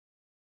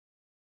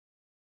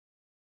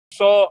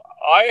So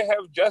I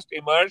have just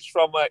emerged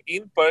from an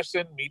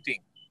in-person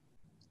meeting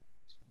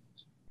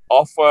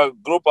of a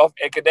group of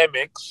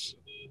academics,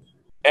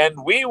 and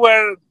we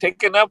were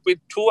taken up with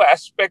two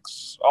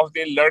aspects of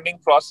the learning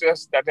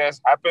process that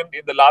has happened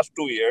in the last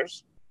 2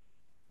 years.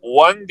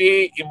 One,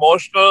 the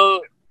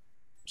emotional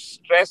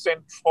stress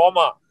and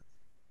trauma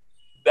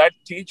that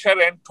teacher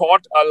and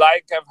taught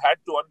alike have had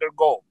to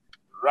undergo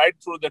right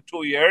through the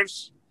 2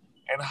 years,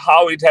 and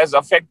how it has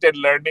affected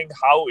learning,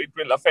 how it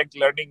will affect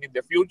learning in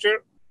the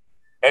future.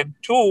 And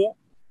two,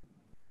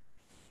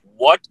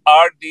 what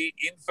are the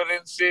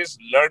inferences,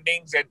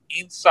 learnings, and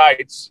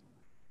insights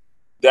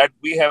that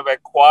we have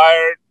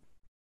acquired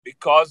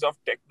because of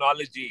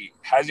technology?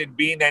 Has it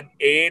been an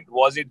aid?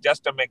 Was it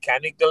just a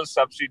mechanical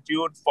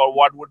substitute for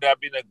what would have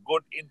been a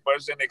good in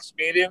person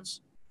experience?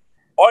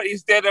 Or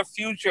is there a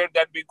future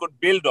that we could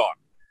build on?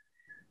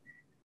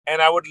 And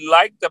I would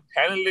like the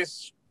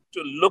panelists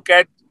to look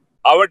at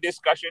our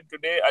discussion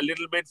today a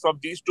little bit from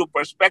these two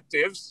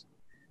perspectives,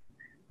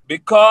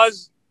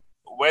 because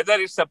whether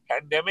it's a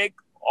pandemic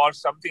or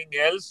something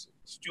else,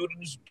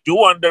 students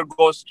do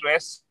undergo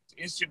stress,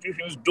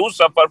 institutions do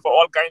suffer for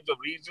all kinds of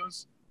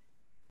reasons.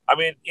 I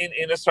mean,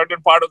 in a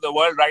certain part of the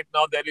world right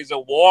now, there is a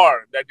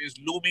war that is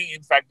looming.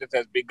 In fact, it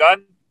has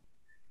begun.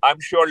 I'm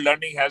sure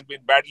learning has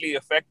been badly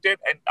affected.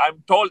 And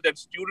I'm told that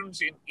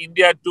students in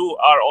India too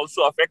are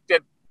also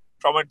affected,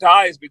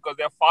 traumatized, because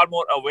they're far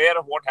more aware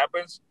of what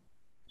happens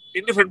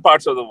in different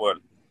parts of the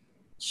world.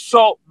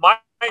 So my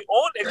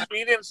own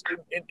experience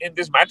in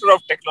this matter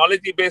of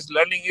technology-based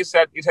learning is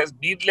that it has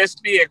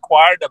needlessly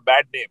acquired a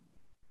bad name.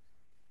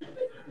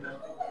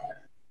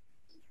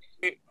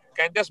 I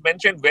can just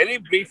mention very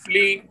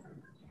briefly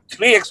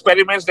three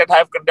experiments that I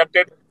have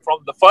conducted. From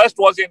the first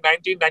was in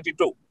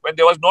 1992, when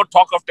there was no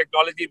talk of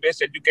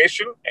technology-based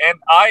education, and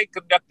I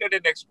conducted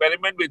an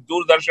experiment with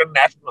Doordarshan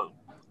National.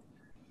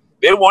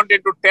 They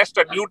wanted to test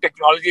a new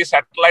technology,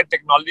 satellite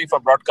technology for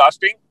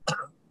broadcasting,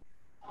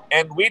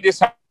 and we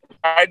decided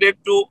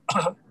to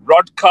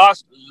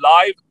broadcast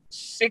live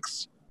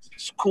 6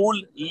 school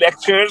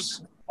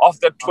lectures of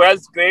the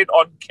 12th grade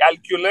on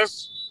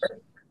calculus,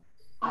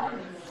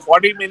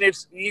 40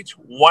 minutes each,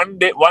 one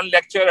day, one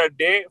lecture a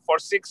day for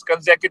 6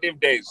 consecutive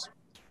days.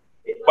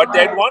 But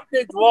the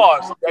advantage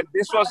was that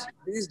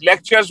these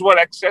lectures were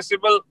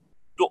accessible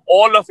to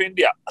all of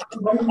India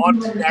on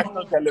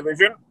national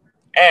television,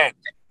 and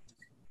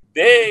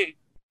they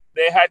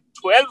they had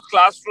 12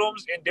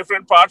 classrooms in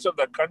different parts of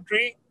the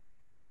country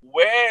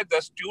where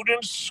the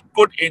students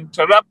could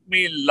interrupt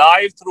me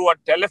live through a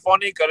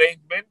telephonic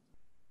arrangement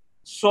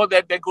so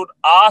that they could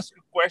ask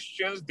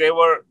questions. They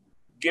were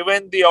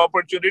given the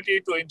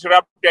opportunity to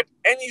interrupt at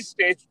any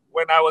stage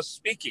when I was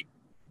speaking.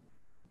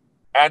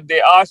 And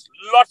they asked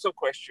lots of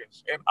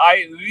questions. And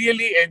I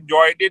really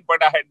enjoyed it,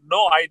 but I had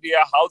no idea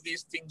how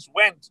these things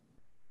went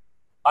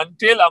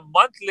until a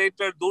month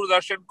later.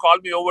 Doordarshan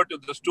called me over to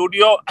the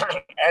studio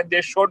and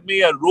they showed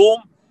me a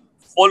room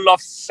full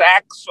of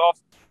sacks of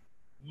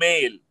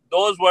mail.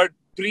 Those were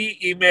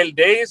pre-email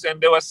days, and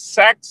there were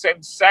sacks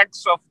and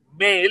sacks of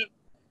mail.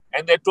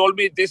 And they told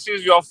me, this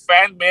is your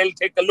fan mail.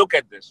 Take a look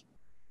at this.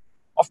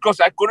 Of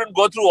course, I couldn't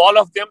go through all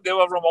of them. They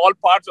were from all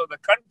parts of the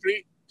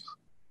country.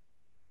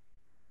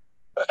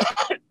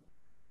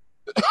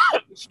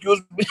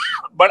 Excuse me.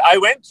 But I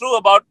went through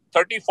about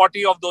 30,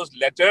 40 of those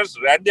letters,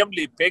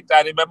 randomly picked.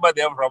 I remember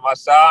they were from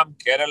Assam,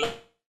 Kerala,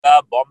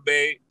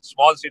 Bombay,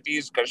 small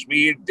cities,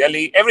 Kashmir,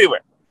 Delhi,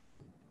 everywhere.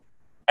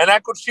 And I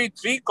could see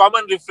three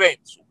common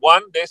refrains.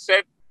 One, they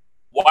said,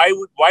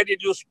 why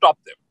did you stop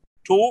them?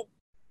 Two,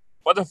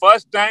 for the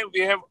first time, we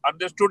have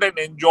understood and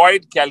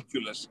enjoyed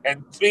calculus.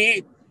 And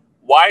three,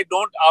 why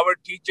don't our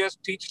teachers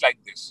teach like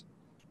this?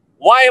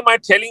 Why am I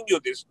telling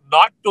you this?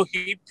 Not to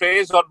heap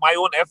praise on my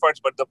own efforts,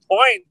 but the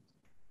point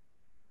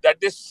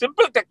that this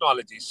simple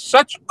technology,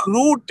 such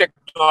crude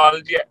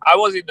technology, I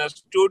was in a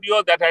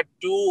studio that had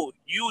two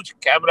huge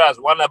cameras,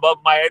 one above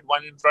my head,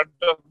 one in front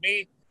of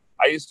me.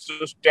 I used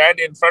to stand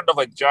in front of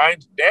a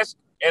giant desk,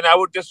 and I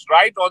would just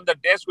write on the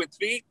desk with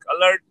 3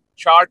 colored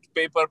chart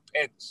paper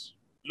pens,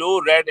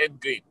 blue, red, and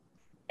green.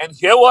 And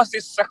here was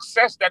the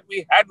success that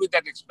we had with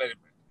that experiment.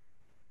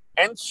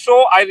 And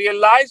so I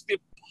realized the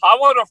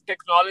power of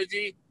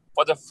technology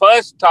for the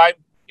first time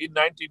in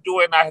 92,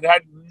 and I had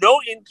had no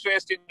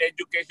interest in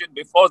education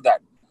before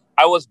that.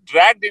 I was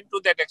dragged into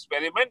that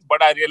experiment,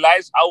 but I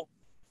realized how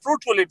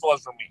fruitful it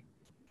was for me.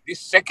 The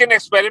second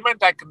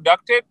experiment I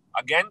conducted,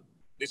 again,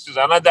 this is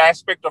another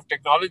aspect of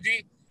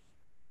technology.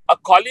 A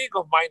colleague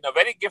of mine, a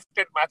very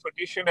gifted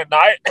mathematician, and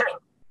I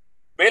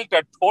built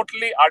a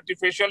totally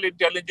artificial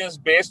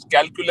intelligence-based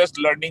calculus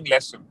learning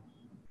lesson.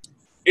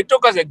 It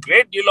took us a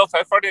great deal of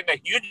effort and a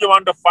huge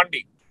amount of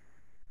funding.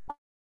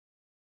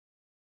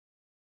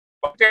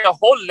 But a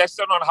whole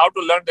lesson on how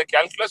to learn the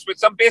calculus with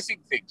some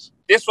basic things.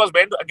 This was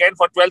meant, again,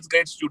 for 12th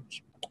grade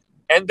students.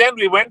 And then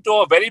we went to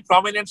a very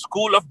prominent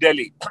school of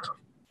Delhi.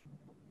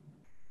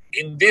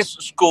 In this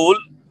school,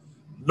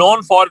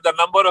 known for the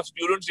number of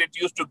students it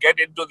used to get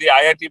into the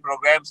IIT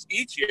programs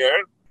each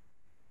year,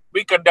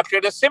 we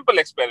conducted a simple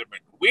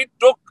experiment. We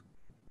took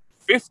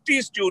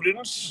 50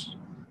 students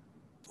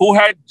who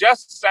had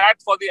just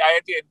sat for the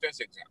IIT entrance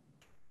exam.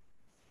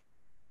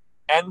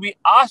 And we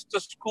asked the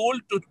school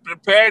to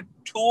prepare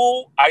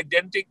two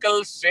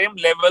identical same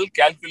level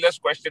calculus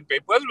question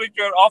papers, which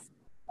were of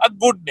a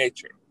good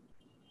nature.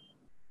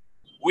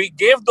 We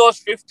gave those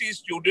 50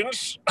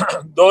 students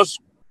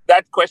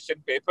that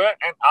question paper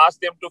and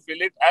asked them to fill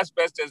it as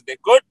best as they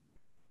could,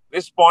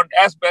 respond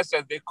as best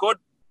as they could,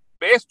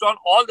 based on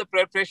all the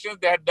preparations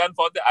they had done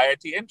for the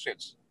IIT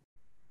entrance.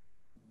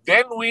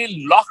 Then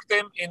we locked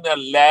them in a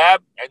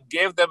lab and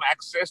gave them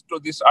access to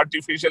this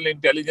artificial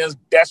intelligence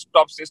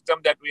desktop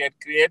system that we had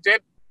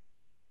created.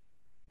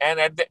 And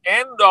at the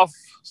end of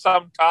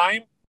some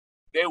time,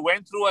 they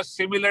went through a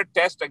similar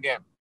test again.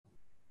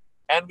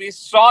 And we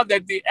saw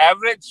that the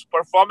average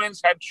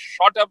performance had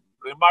shot up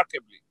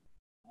remarkably.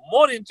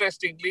 More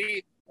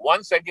interestingly,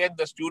 once again,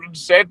 the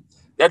students said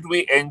that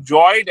we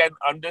enjoyed and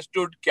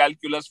understood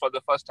calculus for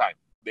the first time.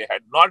 They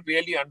had not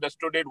really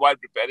understood it while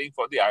preparing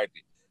for the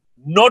IIT.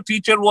 No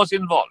teacher was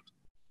involved.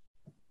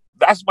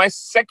 That's my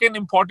second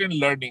important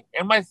learning.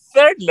 And my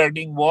third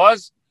learning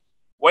was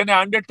when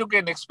I undertook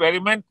an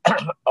experiment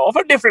of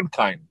a different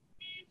kind.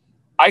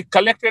 I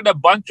collected a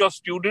bunch of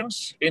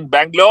students in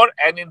Bangalore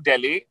and in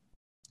Delhi.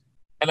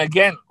 And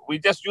again, we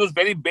just used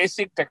very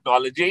basic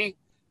technology,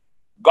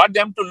 got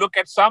them to look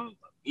at some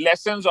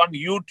lessons on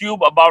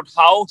YouTube about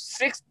how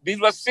these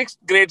were sixth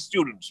grade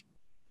students,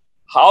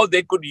 how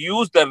they could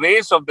use the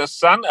rays of the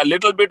sun, a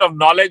little bit of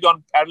knowledge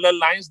on parallel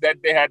lines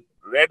that they had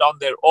read on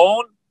their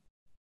own,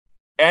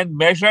 and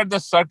measure the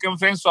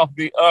circumference of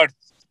the earth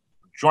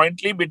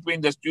jointly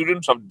between the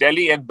students of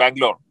Delhi and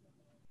Bangalore.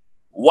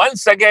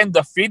 Once again,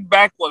 the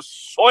feedback was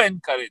so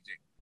encouraging.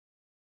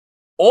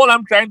 All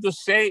I'm trying to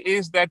say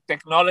is that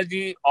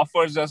technology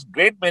offers us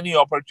great many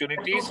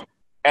opportunities.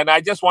 And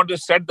I just want to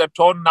set the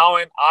tone now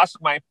and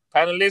ask my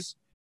panelists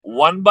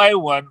one by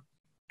one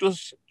to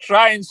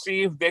try and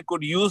see if they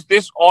could use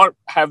this or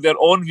have their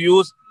own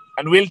views,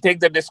 and we'll take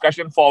the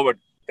discussion forward.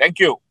 Thank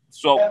you.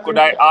 So could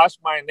I ask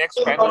my next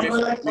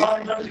panelist, please?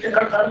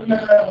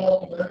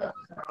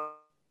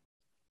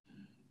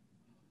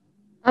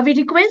 We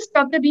request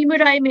Dr.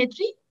 Bhimarai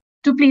Maitri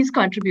to please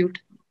contribute.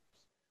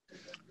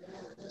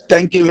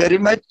 Thank you very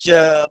much.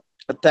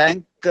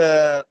 Thank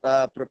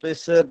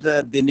Professor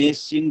Dinesh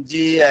Singh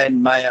ji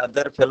and my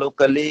other fellow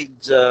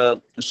colleagues,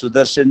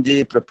 Sudarshan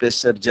ji,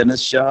 Professor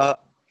Janas Shah.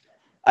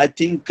 I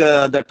think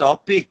the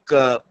topic,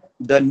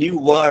 the new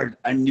world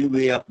and new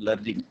way of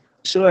learning.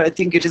 So I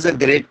think it is a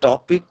great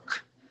topic.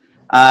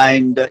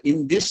 And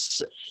in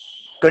this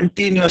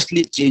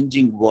continuously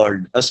changing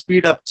world, a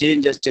speed of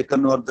change has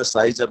taken over the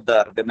size of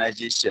the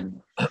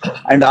organization.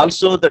 And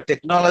also the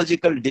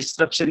technological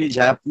disruption is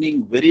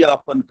happening very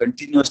often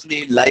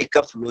continuously like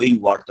a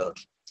flowing water.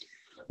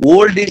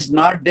 Old is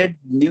not dead,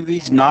 new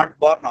is not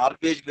born,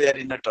 always we are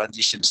in a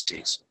transition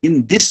stage.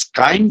 In this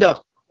kind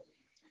of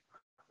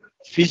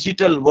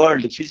physical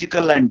world,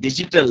 physical and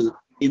digital,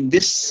 in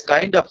this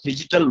kind of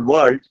digital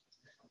world,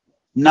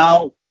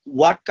 now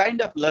what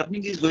kind of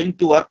learning is going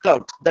to work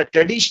out? The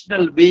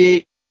traditional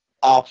way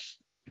of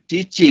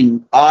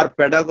teaching or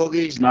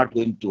pedagogy is not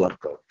going to work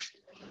out.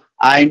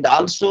 And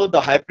also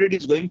the hybrid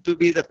is going to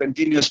be the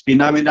continuous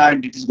phenomena,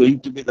 and it is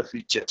going to be the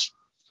future.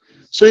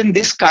 So in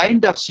this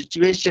kind of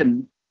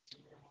situation,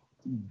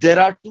 there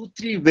are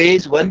 2-3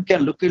 ways one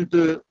can look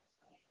into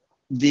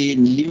the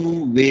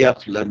new way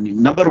of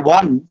learning. Number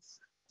one,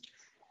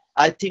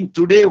 I think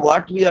today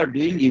what we are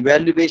doing,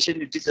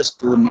 evaluation, it is a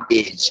stone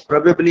age.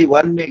 Probably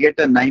one may get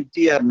a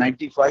 90 or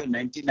 95,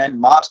 99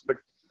 marks, but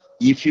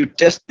if you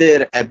test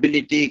their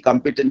ability,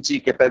 competency,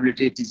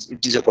 capability, it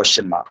is a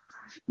question mark.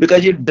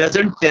 Because it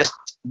doesn't test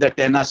the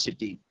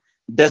tenacity,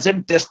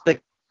 doesn't test the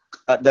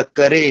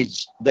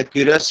courage, the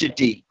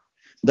curiosity,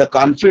 the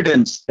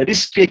confidence, the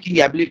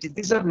risk-taking ability.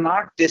 These are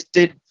not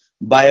tested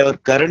by our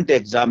current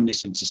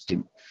examination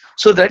system.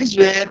 So that is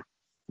where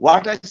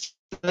what I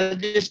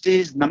suggest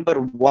is, number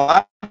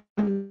one,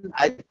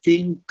 I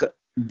think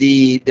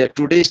the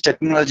today's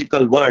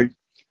technological world,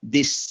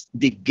 the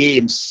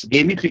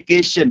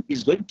gamification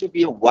is going to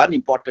be one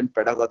important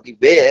pedagogy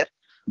where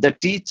the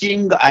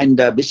teaching and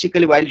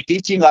basically while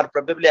teaching, or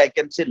probably I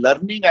can say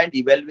learning and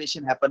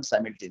evaluation happen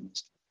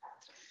simultaneously.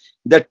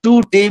 The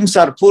 2 teams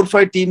or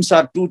 4-5 teams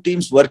or 2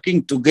 teams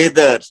working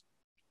together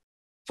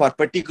for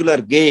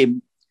particular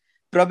game,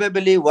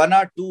 probably 1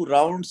 or 2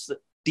 rounds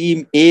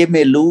team A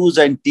may lose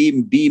and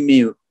team B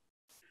may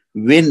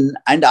win,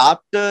 and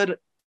after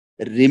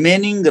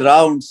remaining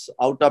rounds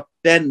out of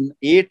 10,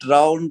 8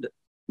 rounds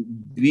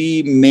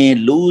we may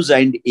lose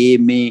and A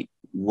may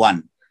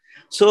win.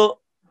 So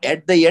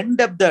at the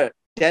end of the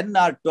 10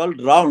 or 12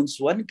 rounds,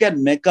 one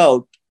can make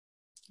out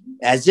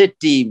as a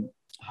team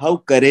how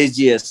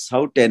courageous,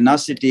 how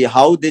tenacity,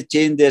 how they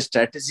change their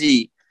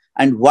strategy,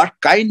 and what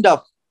kind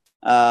of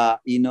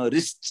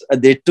risks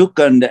they took,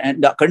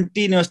 and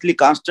continuously,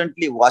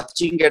 constantly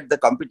watching at the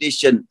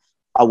competition,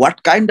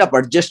 what kind of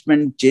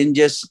adjustment,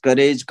 changes,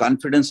 courage,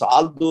 confidence,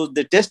 all those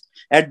they test.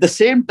 At the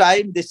same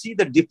time, they see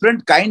the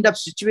different kind of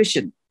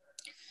situation.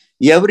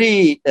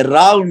 Every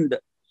round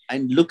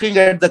and looking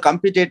at the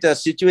competitor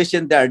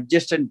situation, they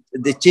adjust and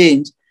they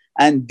change.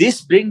 And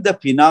this brings the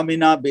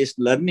phenomena-based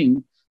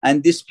learning.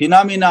 And this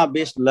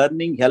phenomena-based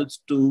learning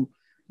helps to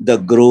the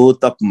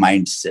growth of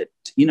mindset.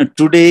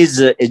 Today's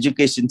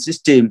education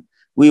system,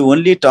 we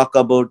only talk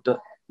about,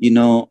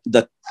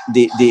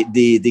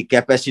 the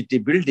capacity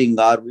building,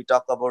 or we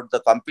talk about the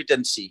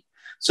competency.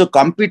 So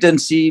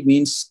competency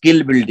means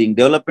skill building,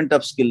 development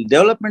of skill.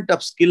 Development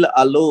of skill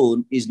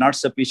alone is not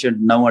sufficient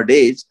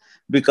nowadays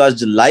because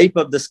the life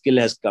of the skill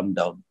has come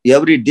down.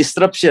 Every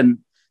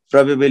disruption,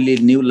 probably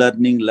new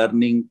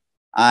learning,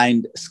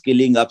 and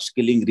skilling,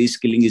 upskilling,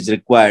 reskilling is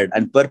required,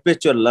 and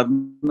perpetual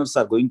learners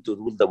are going to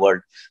rule the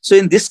world. So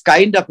in this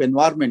kind of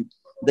environment,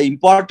 the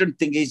important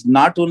thing is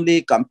not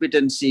only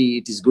competency,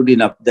 it is good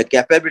enough. The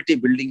capability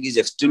building is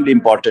extremely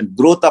important.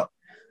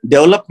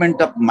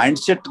 Development of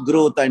mindset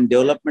growth and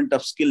development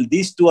of skill,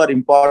 these two are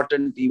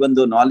important, even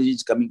though knowledge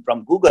is coming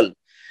from Google.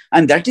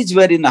 And that is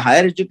where in the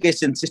higher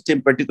education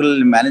system,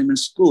 particularly management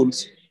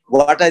schools,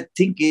 what I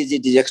think is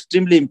it is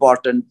extremely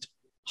important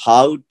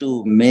how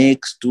to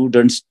make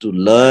students to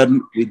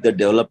learn with the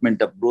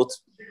development of growth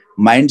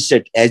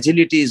mindset.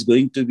 Agility is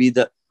going to be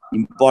the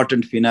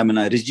important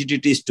phenomena,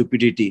 rigidity,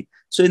 stupidity.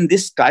 So in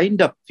this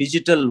kind of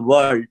digital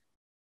world,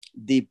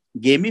 the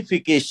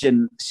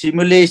gamification,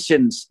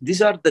 simulations,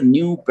 these are the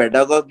new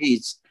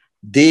pedagogies.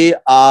 They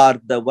are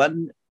the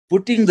one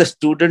putting the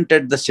student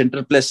at the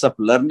central place of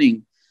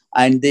learning,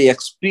 and they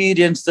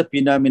experience the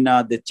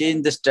phenomena, they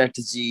change the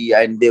strategy,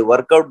 and they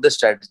work out the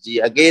strategy.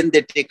 Again,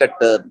 they take a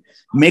turn,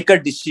 make a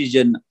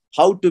decision,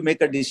 how to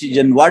make a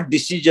decision,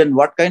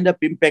 what kind of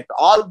impact,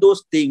 all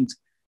those things.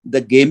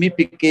 The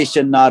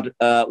gamification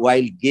are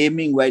while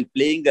gaming, while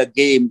playing a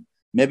game,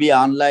 maybe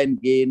online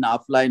game,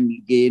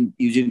 offline game,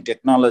 using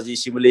technology,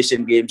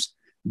 simulation games,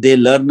 they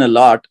learn a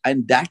lot.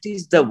 And that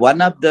is the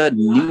one of the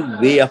new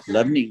way of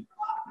learning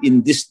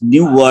in this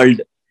new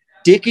world.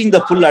 Taking the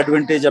full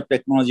advantage of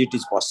technology, it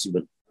is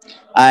possible.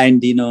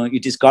 And,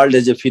 it is called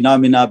as a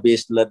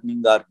phenomena-based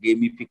learning or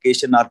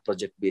gamification or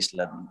project-based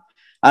learning.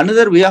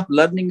 Another way of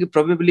learning,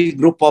 probably a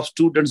group of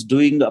students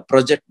doing a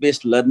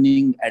project-based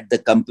learning at the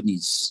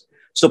companies.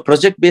 So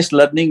project-based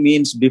learning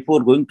means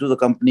before going to the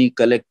company,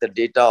 collect the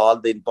data, all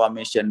the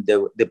information,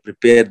 they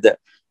prepare the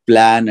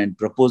plan and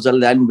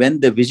proposal. And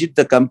when they visit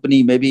the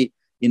company, maybe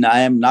in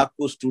IIM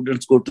Nagpur,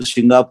 students go to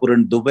Singapore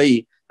and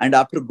Dubai. And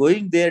after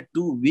going there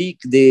 2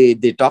 weeks, they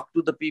talk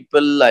to the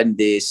people and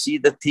they see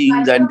the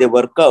things and they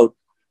work out.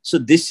 So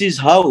this is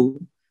how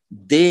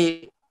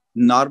they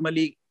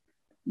normally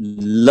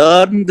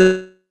learn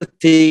the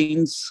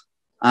things,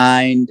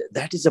 and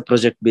that is a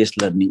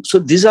project-based learning. So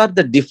these are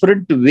the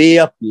different way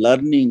of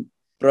learning.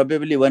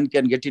 Probably one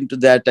can get into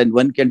that and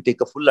one can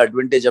take a full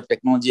advantage of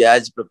technology.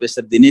 As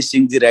Professor Dinesh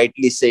Singh ji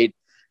rightly said,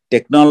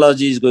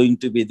 technology is going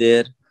to be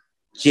there.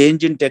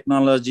 Change in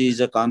technology is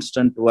a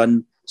constant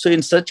one. So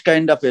in such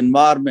kind of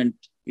environment,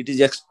 it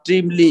is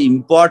extremely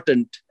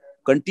important.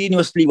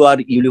 Continuously, we are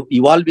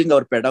evolving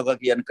our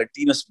pedagogy on a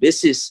continuous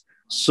basis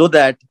so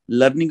that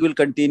learning will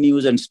continue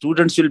and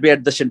students will be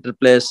at the central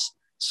place.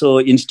 So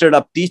instead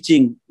of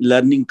teaching,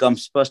 learning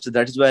comes first.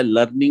 That is why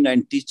learning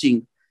and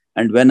teaching.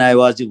 And when I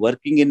was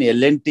working in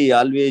L&T,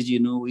 always,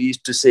 we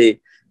used to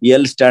say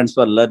L stands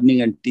for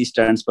learning and T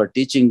stands for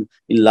teaching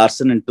in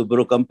Larsen and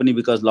Toubro company,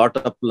 because a lot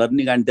of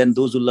learning, and then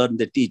those who learn,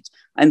 they teach.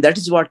 And that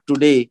is what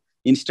today,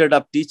 instead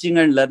of teaching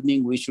and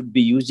learning, we should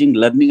be using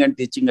learning and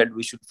teaching, and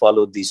we should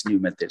follow these new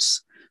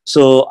methods.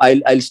 So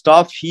I'll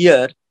stop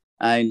here.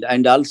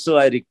 And also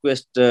I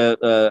request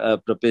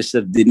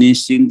Professor Dinesh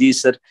Singh ji,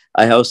 sir,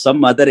 I have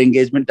some other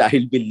engagement, I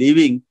will be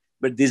leaving,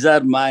 but these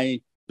are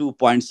my 2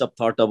 points of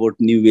thought about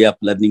new way of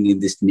learning in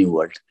this new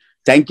world.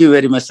 Thank you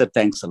very much, sir.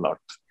 Thanks a lot.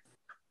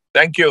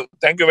 Thank you.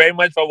 Thank you very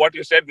much for what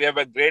you said. We have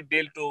a great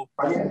deal to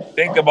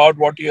think about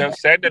what you have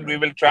said, and we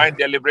will try and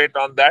deliberate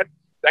on that.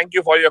 Thank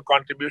you for your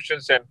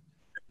contributions, and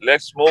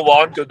let's move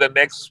on to the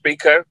next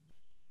speaker.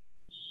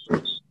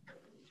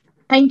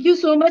 Thank you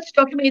so much,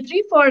 Dr.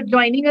 Maitri, for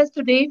joining us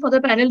today for the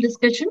panel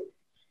discussion.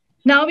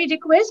 Now we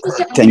request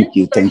Mr. Thank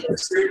you,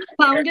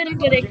 founder and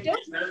director,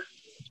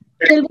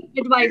 Silver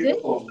Advisor,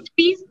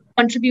 please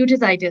contribute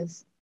his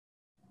ideas.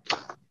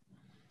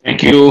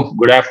 Thank you.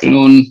 Good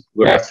afternoon.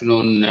 Good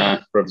afternoon,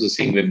 Professor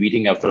Singh. We're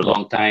meeting after a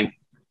long time.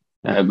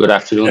 Good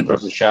afternoon,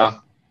 Professor Shah.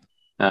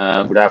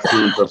 Good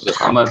afternoon, Professor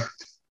Kamar.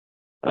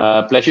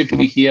 Pleasure to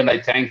be here.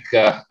 I thank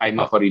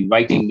IMA for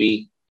inviting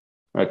me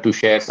to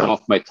share some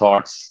of my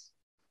thoughts.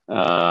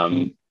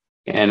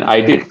 And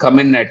I did come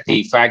in at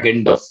the fag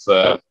end of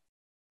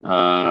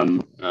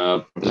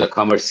Professor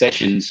Kamar's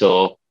session,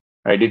 so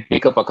I did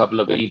pick up a couple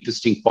of very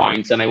interesting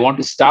points. And I want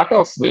to start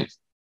off with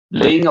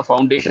laying a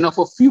foundation of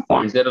a few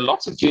points. There are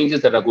lots of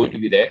changes that are going to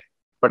be there,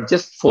 but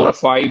just 4 or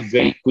 5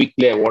 very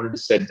quickly, I wanted to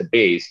set the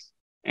base.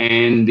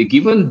 And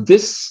given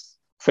this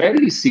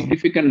fairly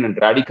significant and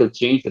radical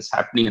change that's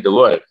happening in the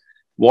world,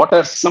 what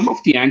are some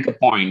of the anchor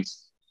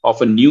points of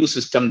a new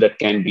system that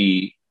can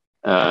be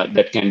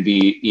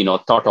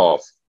thought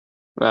of?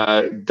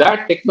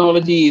 That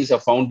technology is a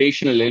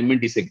foundational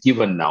element, is a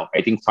given now.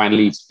 I think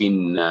finally it's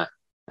been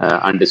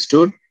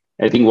understood.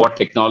 I think what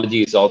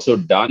technology has also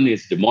done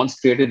is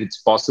demonstrated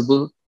it's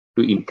possible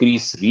to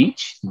increase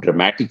reach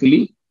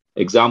dramatically.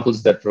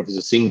 Examples that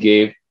Professor Singh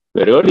gave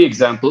were early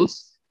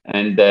examples,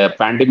 and the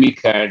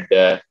pandemic had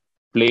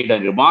played a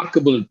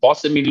remarkable,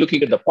 possibly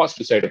looking at the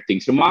positive side of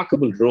things,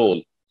 remarkable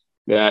role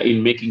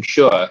in making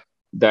sure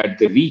that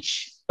the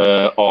reach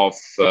of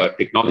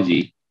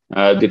technology,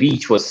 the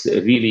reach was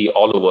really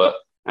all over,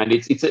 and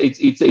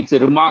it's a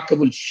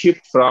remarkable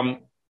shift from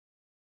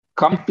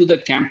come to the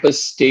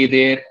campus, stay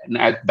there,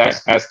 and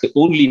that's as the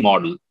only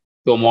model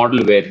to a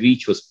model where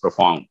reach was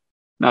profound.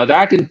 Now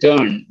that in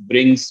turn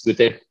brings with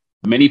it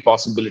many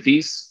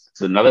possibilities.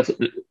 It's another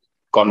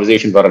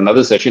conversation for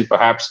another session,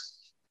 perhaps,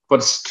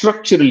 but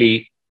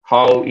structurally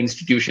how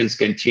institutions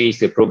can change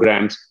their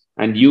programs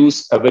and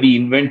use a very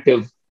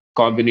inventive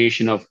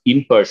combination of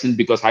in-person,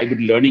 because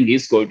hybrid learning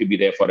is going to be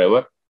there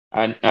forever,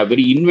 and a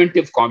very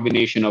inventive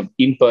combination of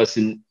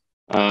in-person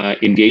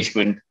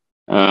engagement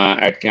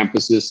at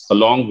campuses,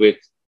 along with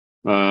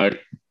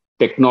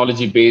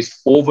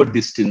technology-based over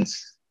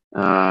distance,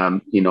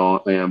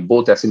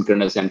 both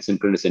asynchronous and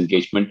synchronous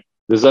engagement,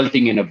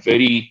 resulting in a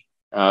very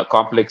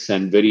complex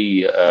and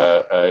very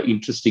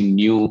interesting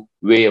new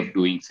way of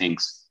doing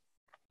things.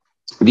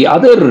 The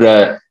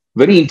other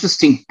very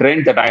interesting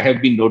trend that I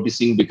have been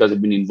noticing, because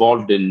I've been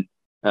involved in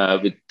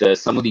with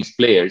some of these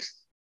players,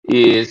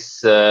 is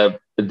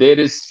there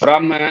is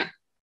from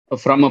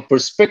a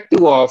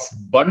perspective of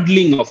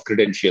bundling of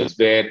credentials,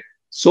 where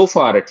so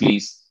far at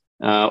least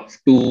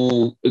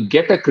to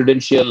get a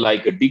credential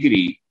like a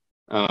degree,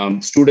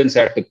 students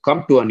had to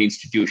come to an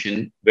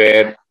institution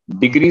where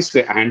degrees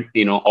were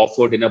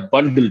offered in a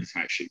bundled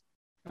fashion.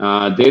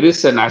 There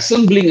is an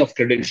assembling of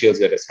credentials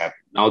that has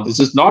happened. Now, this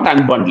is not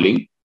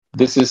unbundling,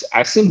 this is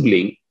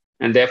assembling,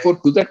 and therefore,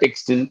 to that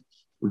extent,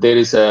 there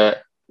is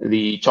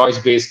the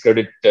choice-based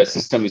credit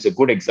system is a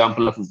good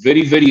example of a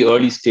very, very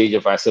early stage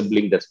of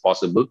assembling that's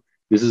possible.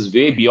 This is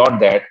way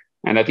beyond that,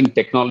 and I think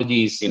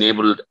technology has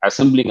enabled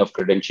assembling of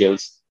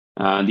credentials.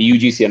 The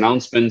UGC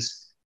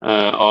announcements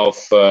of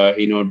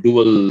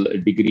dual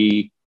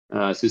degree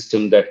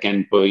system that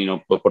can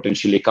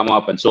potentially come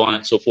up, and so on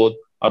and so forth,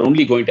 are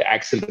only going to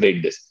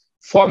accelerate this.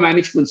 For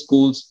management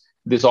schools,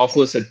 this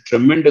offers a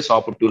tremendous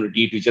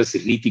opportunity to just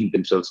rethink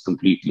themselves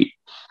completely.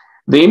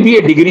 The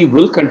MBA degree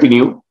will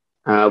continue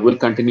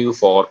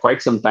for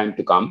quite some time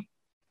to come,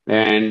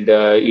 and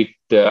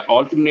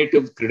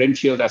alternative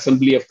credentials,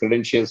 assembly of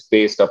credentials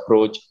based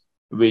approach,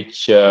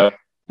 which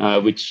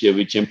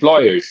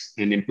employers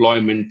and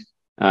employment,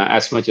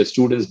 as much as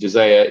students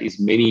desire, is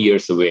many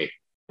years away.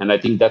 And I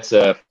think that's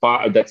a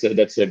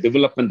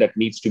development that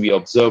needs to be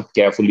observed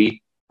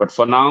carefully. But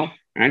for now,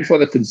 and for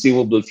the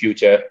conceivable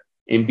future,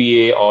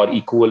 MBA or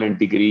equivalent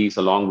degrees,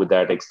 along with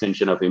that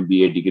extension of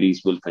MBA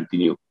degrees, will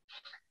continue.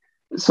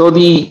 So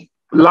the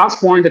last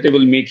point that I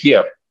will make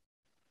here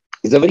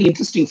is a very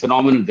interesting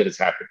phenomenon that has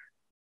happened.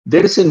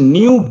 There is a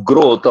new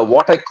growth of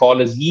what I call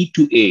as E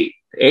to A,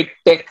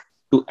 EdTech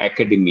to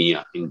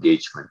academia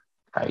engagement,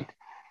 right?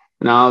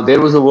 Now, there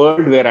was a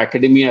world where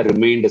academia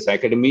remained as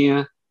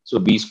academia, so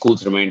B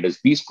schools remained as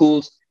B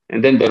schools,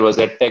 and then there was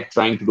EdTech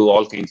trying to do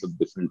all kinds of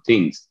different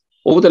things.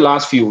 Over the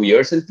last few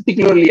years, and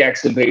particularly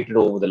accelerated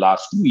over the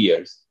last 2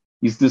 years,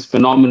 is this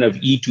phenomenon of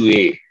E to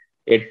A,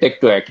 EdTech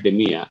to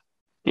academia,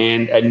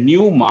 and a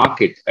new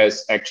market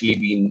has actually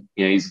been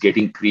is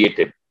getting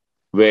created,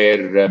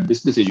 where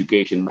business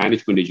education,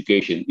 management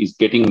education is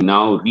getting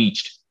now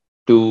reached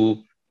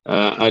to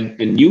a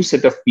new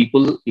set of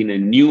people in a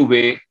new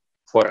way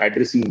for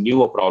addressing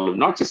newer problems,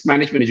 not just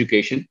management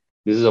education.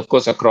 This is, of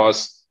course,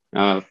 across,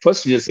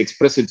 first, just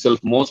express itself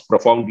most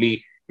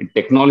profoundly in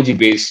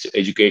technology-based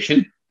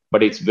education,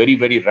 but it's very,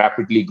 very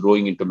rapidly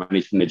growing into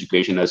management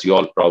education, as you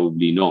all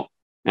probably know.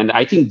 And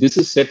I think this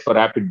is set for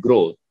rapid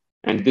growth.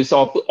 And this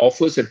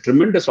offers a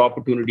tremendous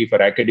opportunity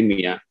for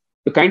academia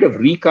to kind of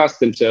recast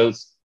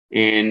themselves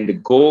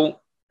and go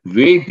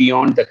way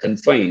beyond the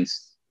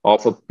confines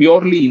of a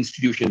purely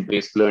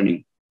institution-based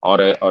learning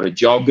or a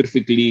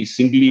geographically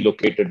singly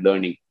located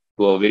learning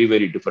to a very,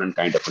 very different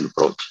kind of an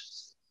approach.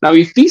 Now,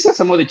 if these are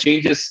some of the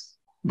changes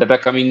that are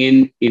coming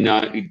in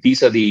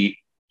these are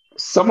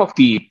some of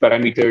the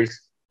parameters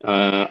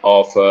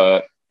of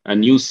a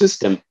new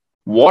system,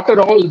 what are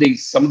all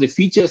some of the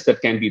features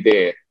that can be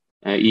there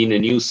in a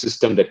new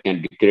system that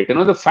can be created?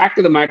 Now, the fact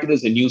of the matter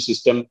is, a new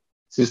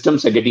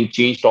systems are getting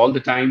changed all the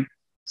time.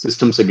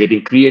 Systems are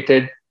getting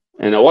created.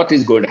 And what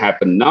is going to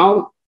happen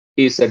now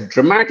is a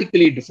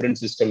dramatically different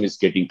system is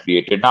getting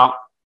created. Now,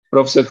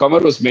 Professor Kamar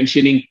was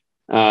mentioning,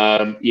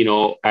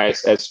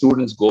 as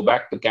students go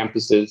back to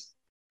campuses,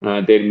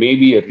 there may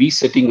be a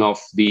resetting of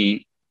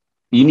the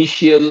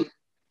initial,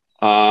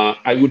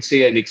 I would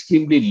say, an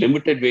extremely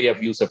limited way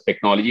of use of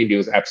technology. And he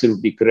was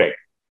absolutely correct.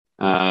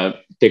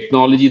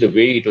 Technology, the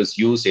way it was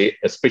used,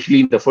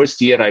 especially in the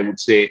first year, I would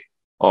say,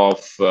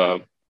 of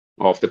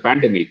the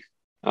pandemic,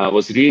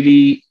 was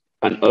really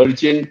an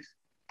urgent,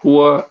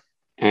 poor,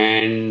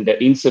 and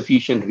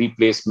insufficient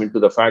replacement to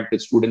the fact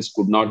that students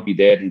could not be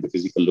there in the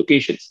physical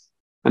locations.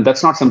 And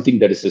that's not something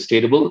that is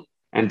sustainable,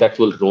 and that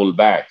will roll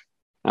back.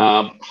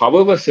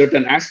 However,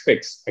 certain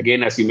aspects,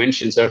 again, as you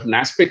mentioned, certain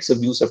aspects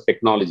of use of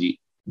technology,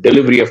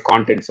 delivery of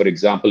content, for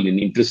example, in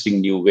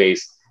interesting new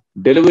ways,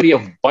 delivery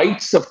of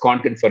bytes of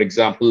content, for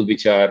example,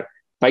 which are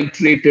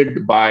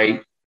titrated by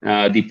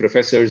the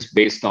professors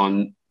based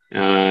on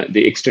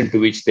the extent to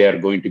which they are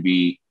going to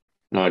be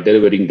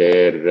delivering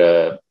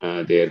their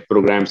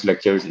programs,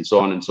 lectures, and so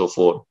on and so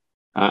forth.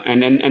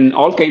 And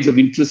all kinds of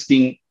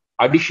interesting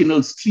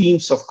additional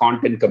streams of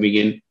content coming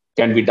in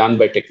can be done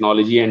by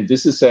technology. And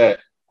this is a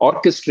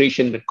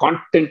orchestration, the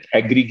content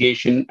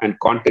aggregation and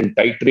content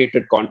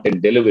titrated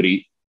content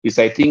delivery is,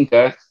 I think,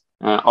 a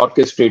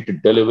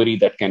orchestrated delivery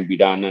that can be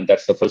done. And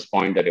that's the first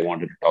point that I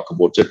wanted to talk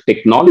about. So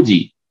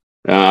technology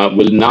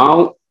will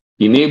now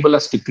enable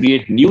us to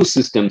create new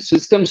systems.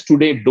 Systems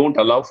today don't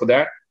allow for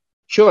that.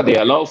 Sure, they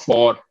allow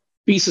for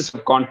pieces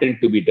of content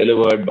to be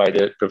delivered by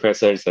the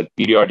professors at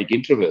periodic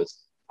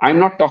intervals. I'm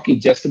not talking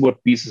just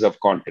about pieces of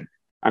content.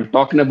 I'm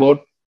talking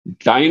about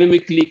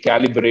dynamically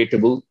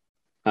calibratable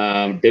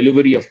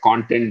delivery of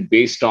content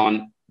based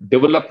on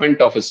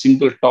development of a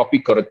single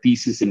topic or a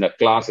thesis in a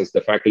class as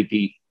the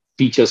faculty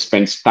teacher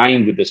spends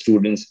time with the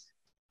students,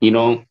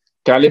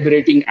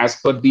 calibrating as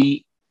per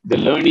the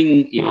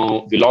learning,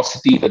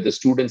 velocity that the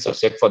students have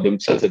set for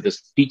themselves that the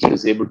teacher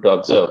is able to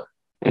observe.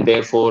 And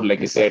therefore,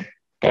 like I said,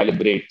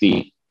 calibrate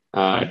the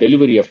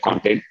delivery of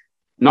content,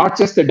 not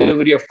just the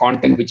delivery of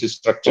content, which is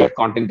structured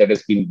content that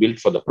has been built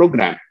for the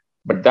program,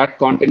 but that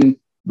content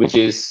which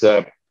is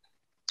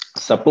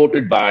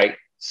supported by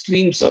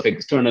streams of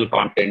external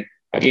content,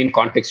 again,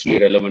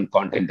 contextually relevant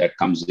content that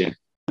comes in.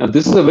 Now,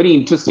 this is a very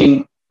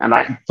interesting,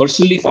 and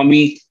personally, for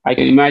me, I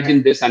can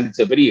imagine this, and it's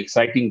a very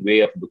exciting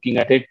way of looking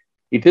at it.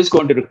 It is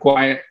going to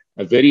require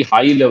a very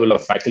high level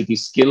of faculty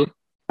skill.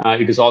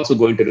 It is also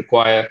going to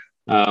require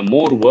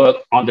more work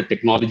on the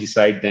technology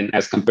side than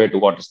as compared to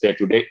what is there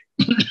today.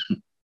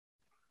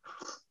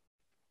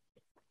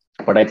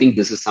 But I think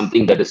this is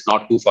something that is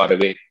not too far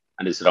away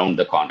and is around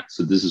the corner.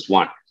 So this is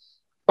one.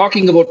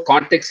 Talking about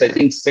context, I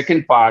think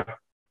second part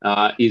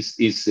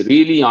is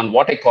really on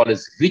what I call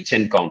as rich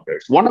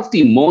encounters. One of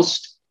the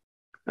most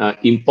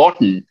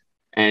important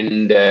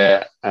and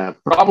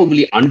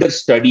probably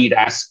understudied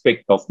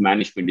aspect of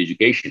management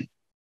education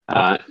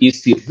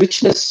is the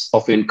richness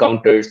of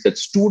encounters that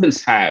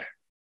students have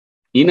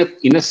in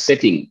a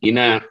setting, in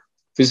a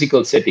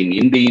physical setting,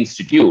 in the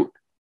institute,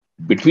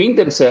 between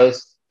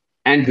themselves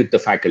and with the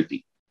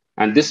faculty.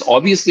 And this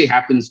obviously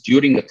happens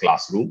during the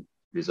classroom.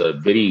 There's a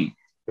very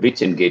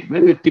rich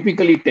engagement. It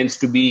typically tends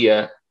to be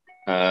a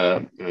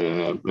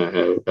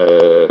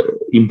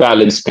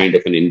imbalanced kind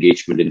of an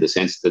engagement in the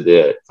sense that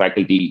the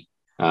faculty,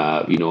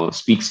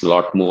 speaks a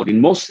lot more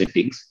in most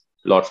settings,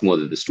 lots more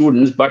than the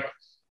students. But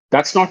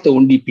that's not the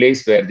only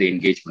place where the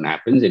engagement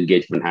happens.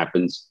 Engagement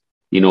happens,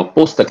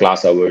 post the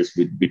class hours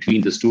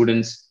between the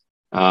students.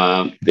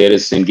 There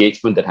is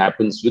engagement that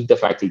happens with the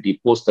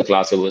faculty post the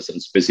class hours on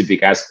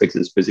specific aspects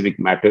and specific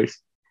matters.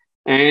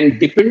 And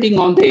depending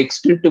on the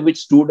extent to which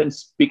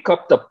students pick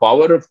up the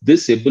power of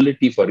this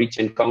ability for rich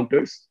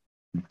encounters,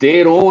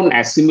 their own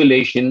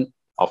assimilation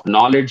of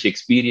knowledge,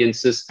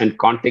 experiences, and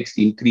context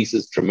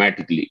increases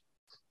dramatically.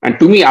 And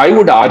to me, I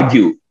would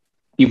argue,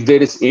 if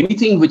there is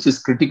anything which is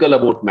critical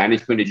about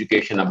management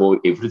education above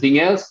everything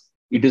else,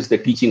 it is the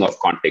teaching of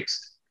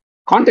context.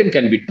 Content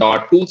can be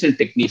taught, tools and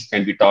techniques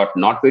can be taught,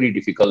 not very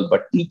difficult,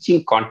 but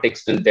teaching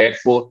context, and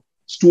therefore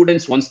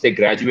students, once they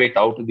graduate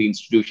out of the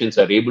institutions,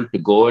 are able to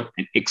go out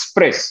and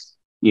express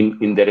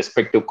in their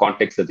respective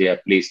context that they are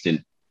placed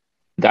in.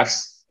 That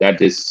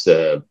is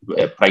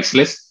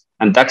priceless,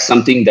 and that's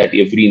something that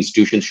every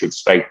institution should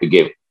strive to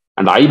give.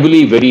 And I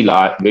believe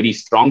very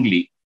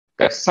strongly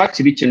that such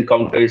rich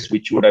encounters,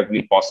 which would have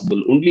been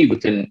possible only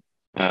within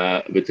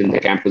the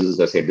campuses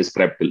as I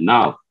described till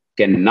now,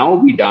 can now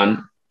be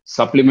done,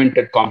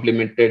 supplemented,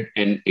 complemented,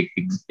 and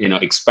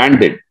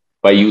expanded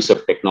by use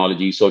of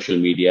technology, social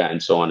media,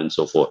 and so on and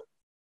so forth.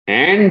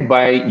 And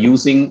by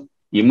using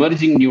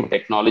emerging new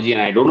technology,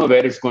 and I don't know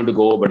where it's going to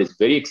go, but it's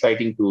very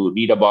exciting to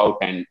read about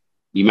and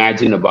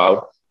imagine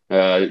about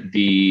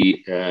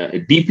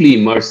the deeply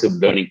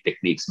immersive learning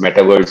techniques.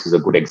 Metaverse is a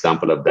good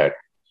example of that.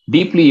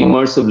 Deeply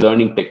immersive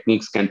learning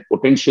techniques can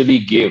potentially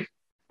give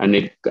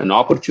an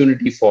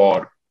opportunity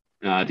for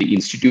the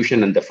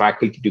institution and the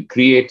faculty to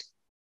create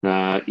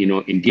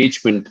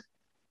engagement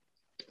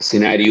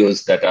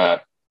scenarios that are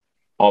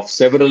of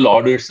several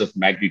orders of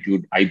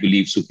magnitude, I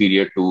believe,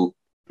 superior to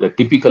the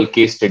typical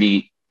case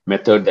study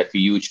method that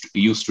we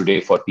use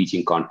today for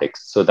teaching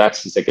context. So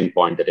that's the second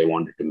point that I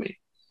wanted to make.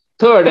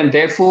 Third, and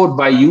therefore,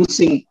 by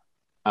using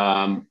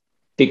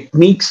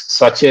techniques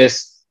such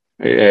as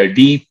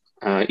deep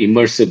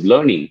immersive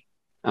learning,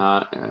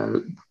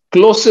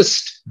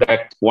 closest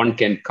that one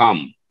can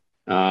come.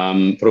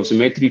 Professor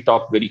Maitri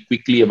talked very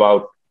quickly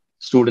about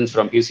students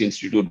from his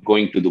institute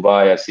going to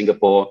Dubai or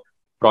Singapore,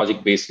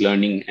 project-based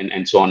learning,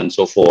 and so on and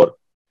so forth.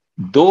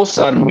 Those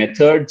are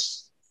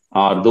methods,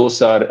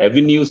 those are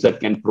avenues that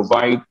can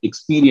provide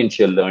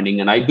experiential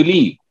learning. And I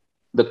believe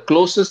the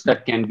closest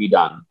that can be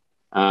done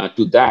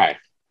to that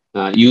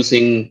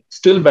using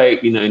still by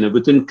in a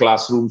within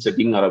classroom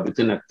setting or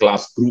within a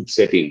class group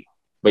setting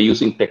by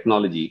using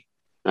technology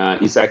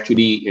is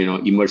actually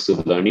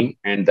immersive learning,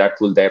 and that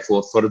will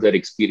therefore further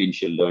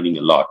experiential learning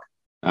a lot,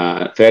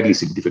 fairly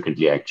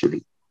significantly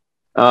actually.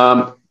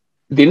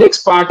 The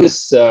next part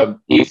is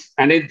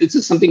this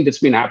is something that's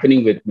been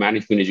happening with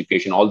management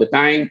education all the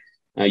time.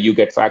 You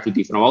get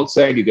faculty from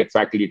outside, you get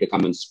faculty to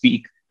come and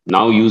speak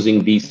now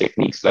using these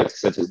techniques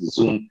such as the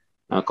Zoom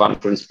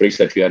conference bridge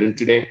that we are in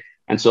today,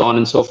 and so on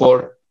and so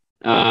forth.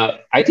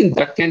 I think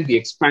that can be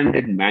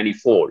expanded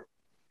manifold,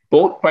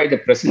 both by the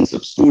presence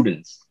of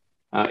students.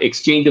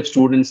 Exchange of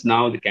students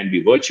now that can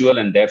be virtual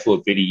and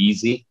therefore very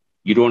easy.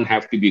 You don't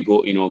have to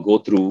go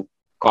through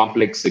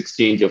complex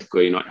exchange of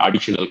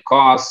additional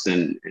costs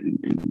and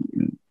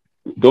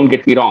don't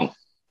get me wrong.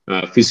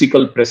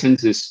 Physical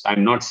presence is,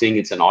 I'm not saying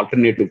it's an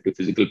alternative to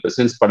physical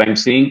presence, but I'm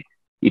saying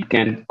it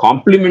can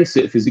complement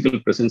physical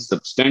presence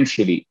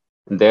substantially.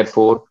 And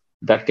therefore,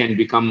 that can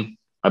become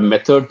a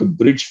method to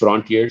bridge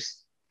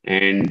frontiers,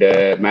 and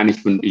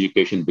management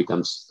education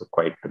becomes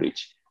quite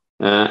rich.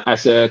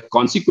 As a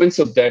consequence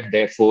of that,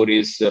 therefore,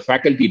 is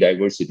faculty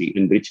diversity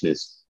and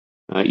richness.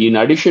 In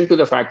addition to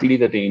the faculty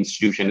that the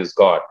institution has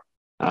got,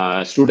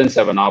 students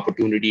have an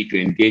opportunity to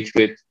engage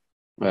with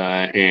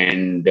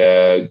and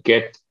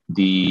get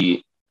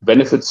the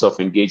benefits of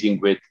engaging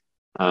with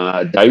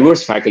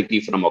diverse faculty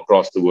from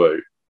across the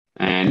world.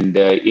 And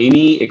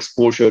any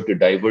exposure to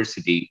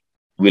diversity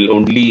will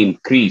only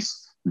increase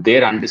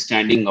their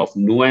understanding of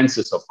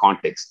nuances of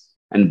context,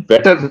 and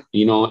better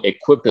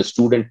equipped a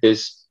student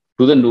is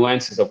to the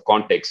nuances of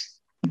context,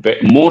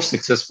 more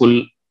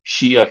successful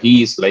she or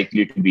he is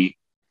likely to be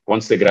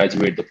once they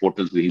graduate the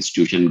portals of the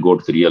institution and go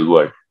to the real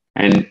world.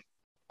 And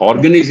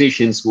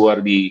organizations who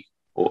are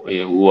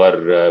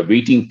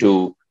waiting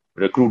to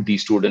recruit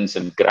these students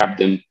and grab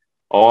them,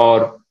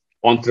 or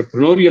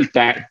entrepreneurial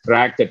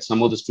track that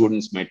some of the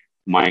students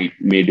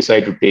may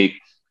decide to take,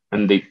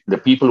 and the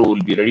people who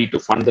will be ready to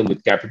fund them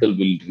with capital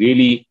will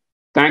really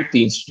thank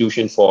the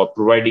institution for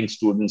providing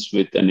students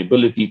with an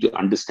ability to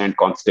understand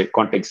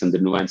context and the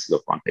nuances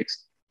of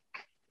context.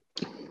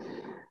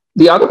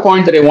 The other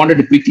point that I wanted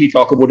to quickly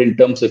talk about in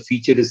terms of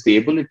feature is the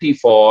ability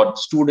for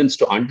students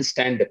to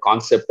understand the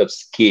concept of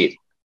scale.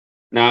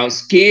 Now,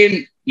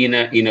 scale in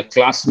a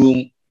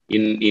classroom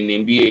in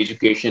MBA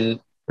education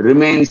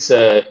remains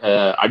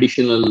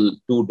additional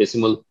two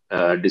decimals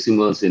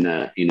in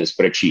a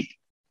spreadsheet.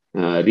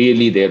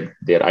 Really,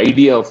 their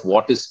idea of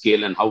what is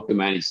scale and how to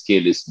manage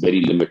scale is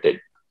very limited.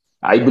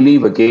 I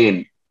believe,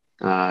 again,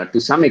 to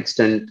some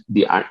extent,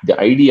 the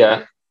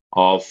idea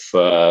of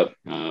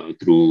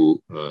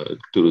through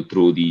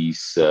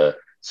these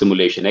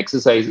simulation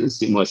exercises,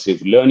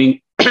 immersive learning,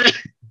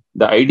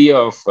 the idea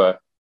of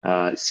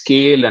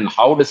scale and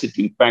how does it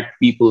impact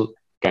people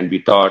can be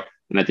taught,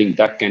 and I think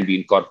that can be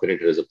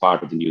incorporated as a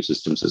part of the new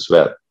systems as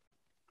well.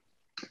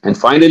 And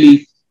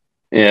finally,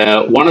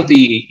 one of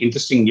the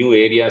interesting new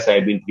areas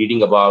I've been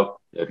reading about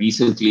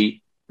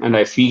recently, and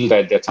I feel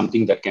that that's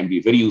something that can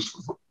be very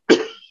useful for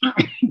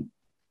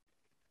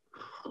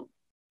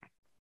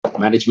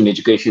management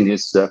education,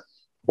 is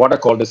what are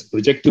called as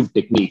projective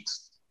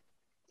techniques.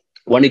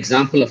 One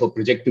example of a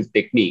projective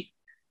technique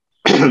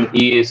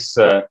is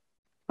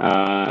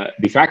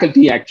the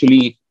faculty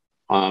actually,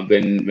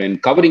 when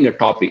covering a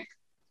topic,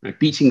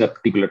 teaching a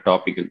particular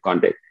topic in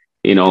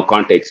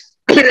context,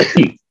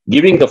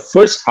 giving the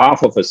first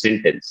half of a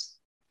sentence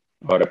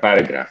or a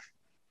paragraph,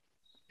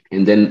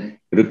 and then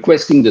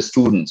requesting the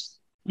students,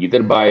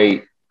 either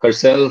by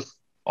herself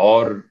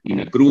or in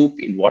a group,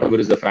 in whatever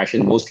is the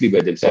fashion, mostly by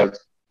themselves,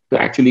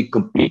 to actually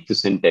complete the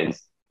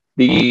sentence.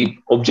 The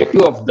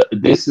objective of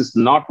this is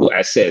not to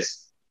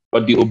assess,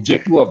 but the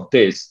objective of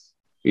this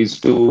is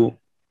to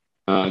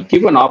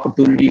give an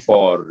opportunity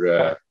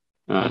for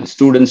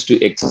students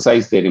to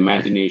exercise their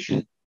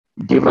imagination,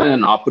 give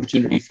an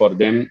opportunity for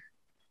them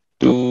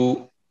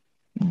to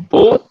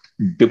both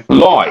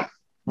deploy,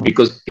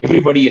 because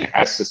everybody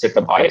has a set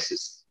of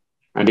biases.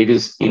 And it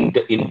is in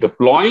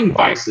deploying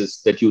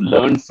biases that you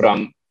learn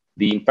from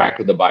the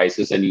impact of the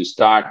biases, and you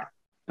start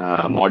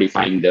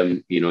modifying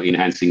them,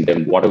 enhancing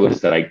them, whatever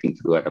is the right thing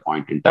to do at a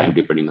point in time,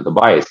 depending on the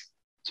bias.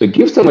 So it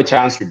gives them a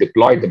chance to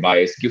deploy the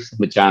bias, gives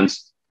them a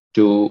chance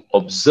to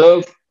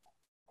observe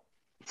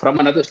from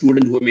another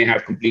student who may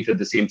have completed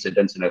the same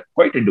sentence in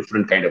quite a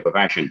different kind of a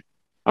fashion,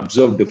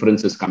 observe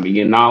differences coming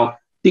in. Now,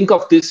 think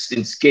of this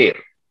in scale.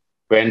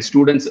 When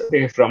students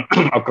are from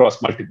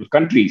across multiple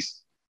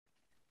countries,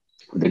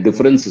 the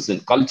differences in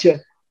culture,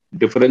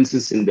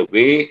 differences in the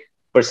way,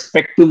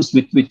 perspectives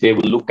with which they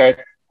will look at,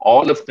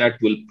 all of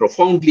that will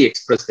profoundly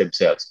express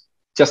themselves.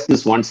 Just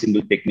this one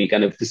single technique.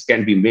 And if this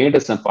can be made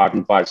as a part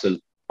and parcel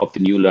of the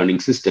new learning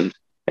system,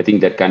 I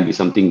think that can be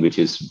something which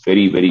is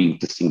very, very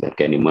interesting that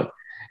can emerge.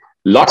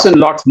 Lots and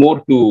lots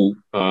more to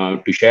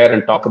share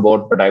and talk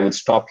about, but I will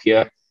stop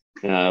here.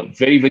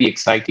 Very, very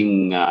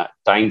exciting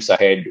times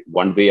ahead,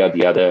 one way or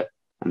the other.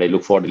 And I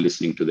look forward to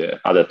listening to the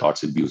other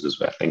thoughts and views as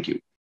well. Thank you.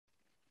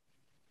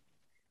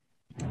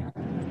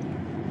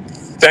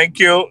 Thank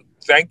you.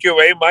 Thank you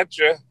very much,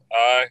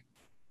 Uh,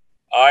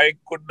 I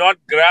could not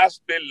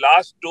grasp the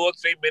last 2 or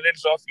 3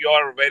 minutes of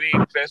your very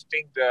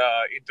interesting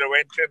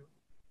intervention,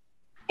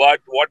 but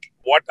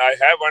what I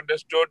have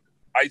understood,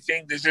 I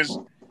think this is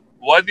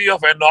worthy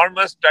of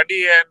enormous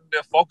study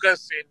and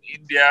focus in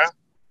India.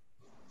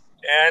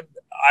 And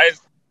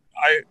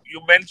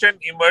you mentioned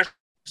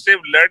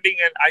immersive learning,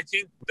 and I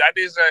think that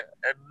is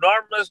an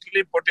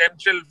enormously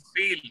potential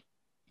field.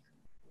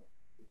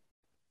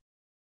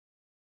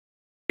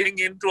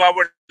 Into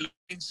our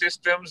learning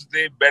systems,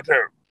 the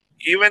better.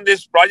 Even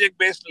this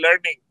project-based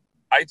learning,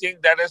 I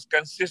think that has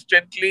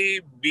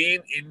consistently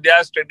been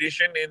India's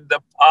tradition in the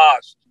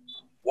past.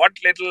 What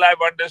little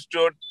I've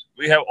understood,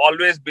 we have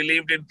always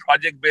believed in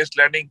project-based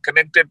learning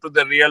connected to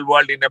the real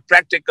world in a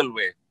practical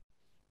way.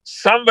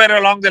 Somewhere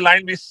along the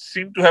line, we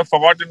seem to have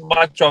forgotten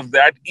much of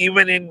that,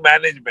 even in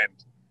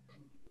management.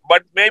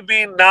 But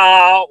maybe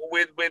now,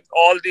 with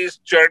all this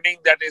churning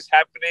that is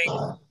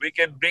happening, we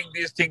can bring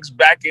these things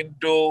back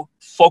into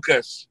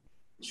focus.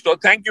 So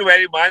thank you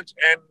very much.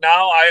 And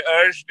now I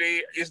urge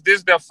is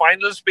this the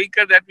final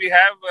speaker that we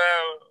have,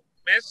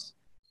 Miss?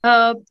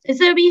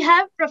 So we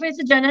have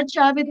Professor Janat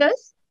Shah with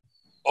us.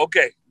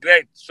 Okay,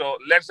 great. So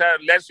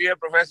let's hear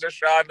Professor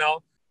Shah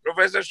now.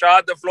 Professor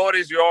Shah, the floor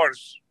is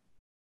yours.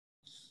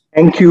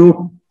 Thank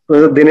you,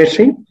 Dinesh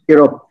Singh.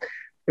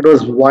 It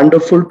was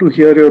wonderful to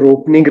hear your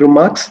opening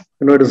remarks.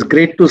 It was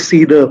great to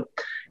see the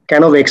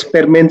kind of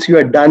experiments you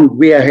had done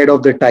way ahead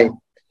of the time.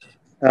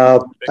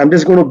 I'm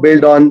just going to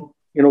build on,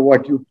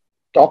 what you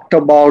talked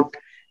about,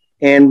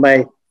 and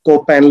my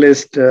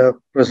co-panelist,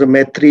 Professor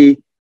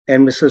Maitri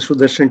and Mr.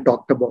 Sudarshan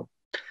talked about.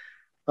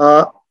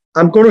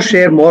 I'm going to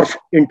share more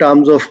in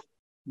terms of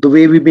the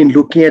way we've been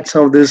looking at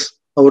some of this,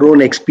 our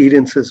own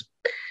experiences.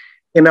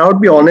 And I would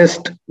be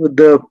honest with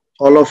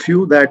all of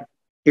you that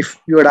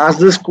if you had asked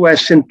this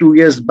question 2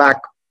 years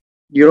back,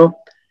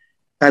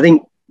 I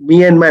think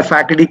me and my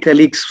faculty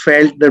colleagues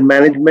felt that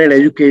management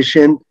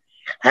education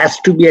has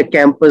to be a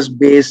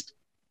campus-based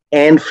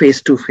and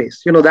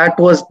face-to-face. That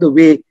was the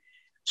way.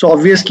 So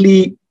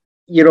obviously,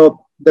 the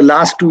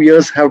last 2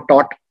 years have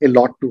taught a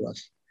lot to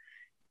us.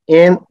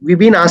 And we've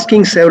been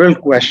asking several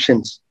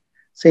questions,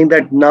 saying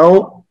that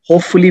now,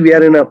 hopefully, we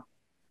are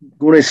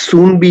going to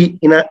soon be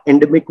in an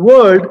endemic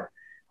world.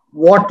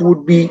 What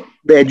would be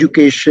the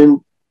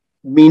education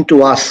mean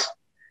to us,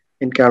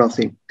 and kind of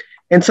thing.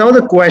 And some of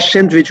the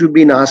questions which we've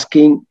been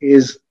asking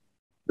is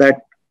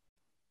that,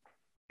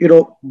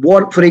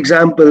 for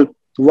example,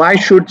 why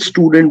should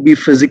student be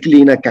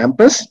physically in a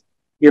campus,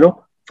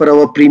 for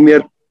our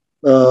premier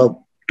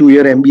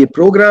 2-year MBA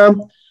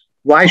program?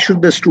 Why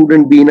should the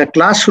student be in a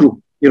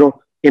classroom,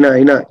 in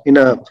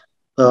a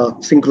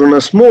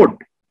synchronous mode?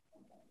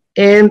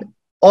 And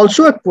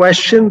also a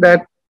question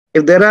that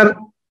if there are,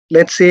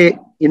 let's say,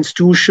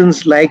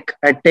 institutions like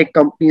tech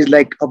companies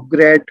like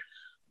Upgrade,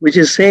 which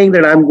is saying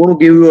that I'm going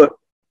to give you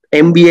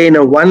an MBA in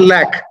a 1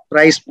 lakh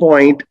price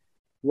point,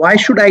 why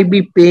should I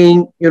be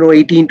paying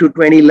 18 to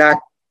 20 lakh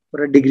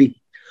for a degree?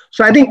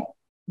 So I think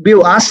we've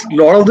asked a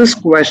lot of these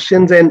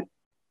questions, and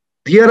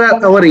here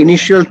are our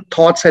initial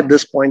thoughts at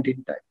this point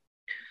in time.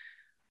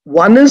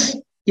 One is,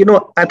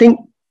 I think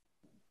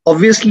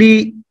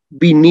obviously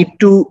we need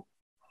to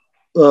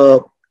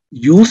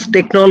use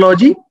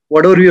technology,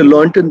 whatever you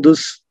learned in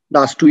this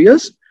last 2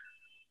 years.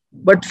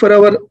 But for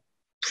our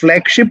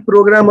flagship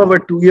program of a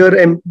 2-year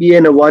MBA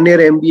and a 1-year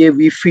MBA,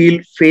 we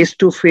feel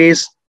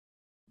face-to-face,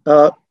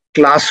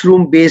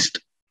 classroom-based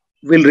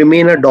will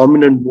remain a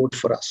dominant mode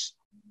for us.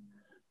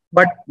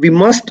 But we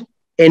must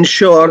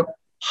ensure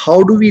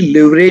how do we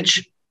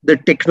leverage the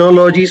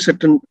technology,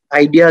 certain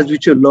ideas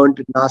which you learned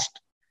in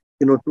last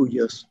 2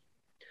 years.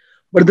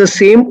 But at the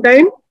same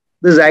time,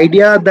 this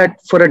idea that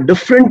for a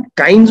different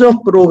kinds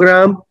of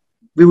program,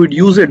 we would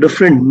use a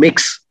different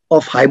mix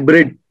of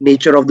hybrid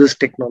nature of this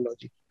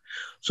technology.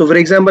 So for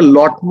example, a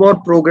lot more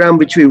program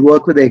which we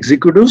work with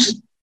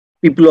executives,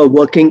 people who are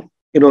working,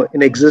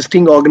 in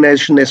existing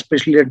organization,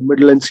 especially at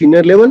middle and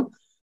senior level,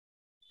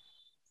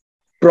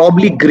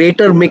 probably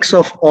greater mix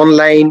of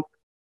online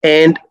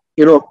and,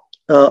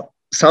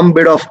 some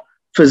bit of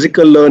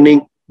physical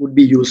learning would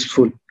be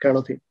useful, kind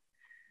of thing.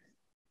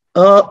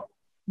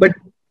 But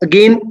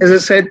again, as I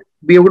said,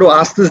 be able to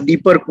ask this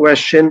deeper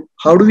question,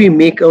 how do we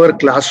make our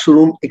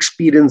classroom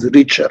experience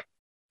richer?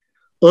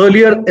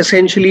 Earlier,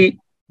 essentially,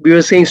 we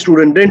were saying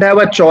students didn't have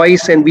a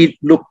choice and we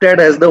looked at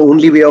as the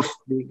only way of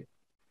doing it.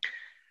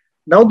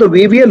 Now, the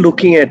way we are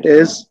looking at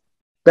is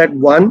that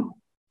one,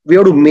 we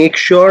have to make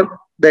sure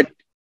that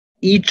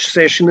each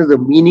session is a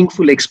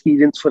meaningful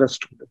experience for a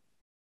student.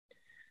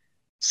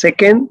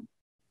 Second,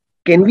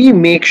 can we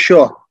make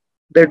sure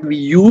that we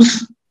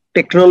use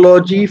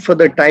technology for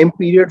the time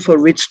period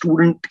for which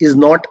student is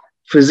not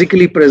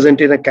physically present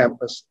in a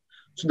campus?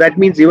 So that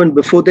means even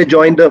before they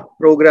join the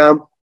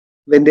program,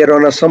 when they're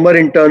on a summer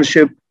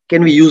internship,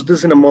 can we use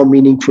this in a more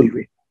meaningful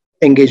way?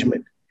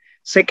 Engagement.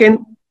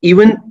 Second,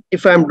 even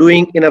if I'm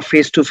doing in a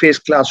face-to-face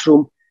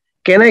classroom,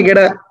 can I get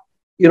a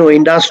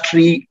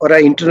industry or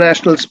an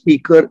international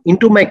speaker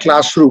into my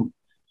classroom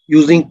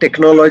using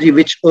technology,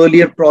 which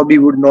earlier probably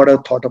would not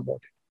have thought about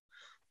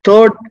it?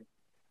 Third,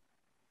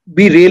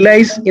 we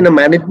realize in a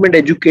management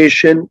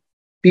education,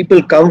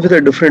 people come with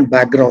a different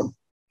background.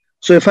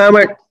 So if I'm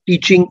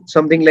teaching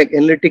something like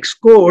analytics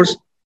course,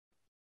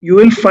 you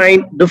will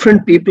find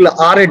different people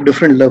are at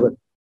different level.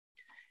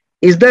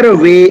 Is there a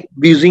way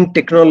using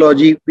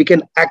technology we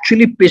can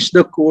actually pitch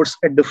the course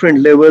at different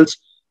levels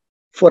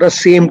for a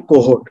same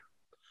cohort?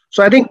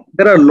 So I think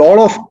there are a lot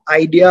of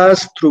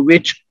ideas through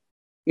which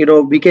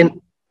we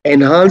can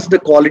enhance the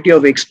quality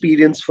of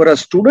experience for a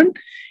student,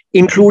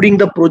 including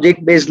the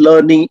project-based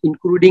learning,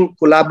 including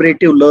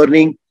collaborative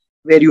learning,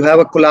 where you have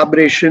a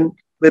collaboration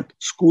with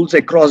schools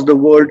across the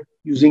world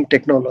using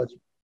technology.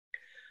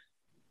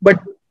 But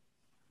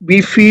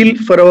we feel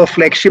for our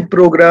flagship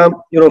program,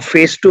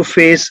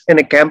 face-to-face and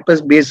a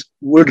campus-based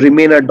would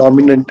remain a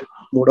dominant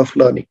mode of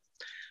learning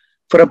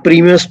for our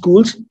premier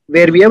schools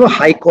where we have a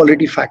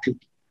high-quality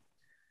faculty.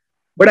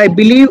 But I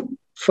believe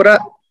for our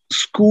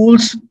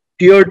schools,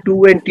 tier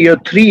 2 and tier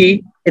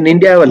 3 in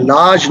India, have a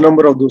large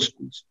number of those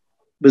schools,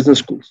 business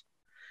schools.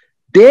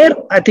 There,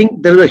 I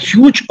think there is a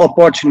huge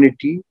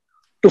opportunity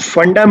to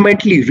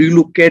fundamentally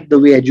relook at the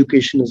way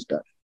education is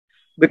done.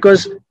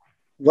 Because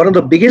one of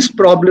the biggest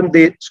problems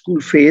the school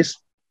face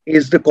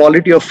is the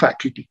quality of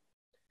faculty.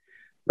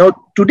 Now,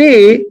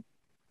 today,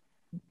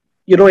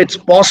 it's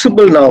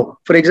possible now.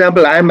 For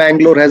example,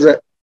 Bangalore has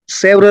a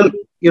several,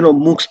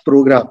 MOOCs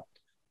program,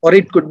 or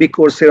it could be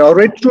Coursera,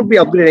 or it should be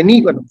upgraded,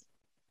 any one.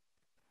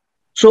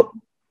 So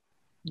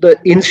the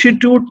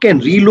institute can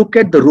relook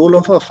at the role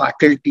of a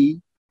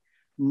faculty,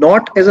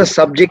 not as a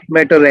subject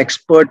matter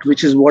expert,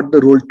 which is what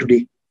the role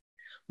today.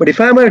 But if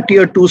I'm a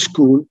tier 2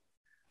 school,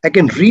 I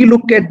can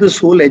relook at this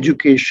whole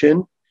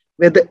education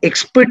where the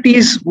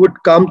expertise would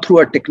come through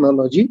a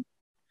technology,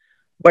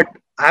 but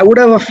I would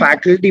have a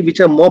faculty which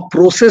are more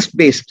process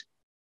based,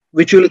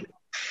 which will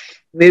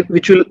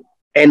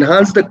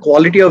enhance the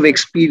quality of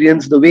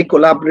experience, the way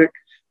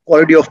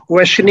quality of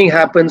questioning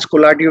happens,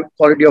 quality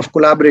of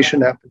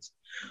collaboration happens.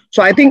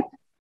 So I think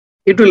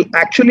it will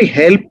actually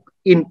help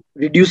in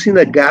reducing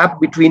the gap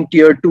between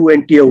tier 2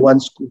 and tier 1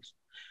 schools,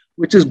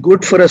 which is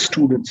good for our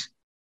students.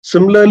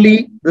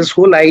 Similarly, this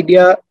whole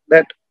idea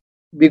that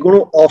we're going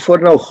to offer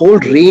now a whole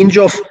range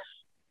of,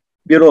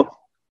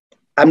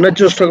 I'm not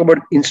just talking about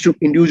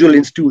individual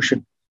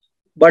institution,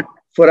 but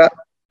for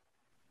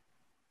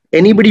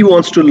anybody who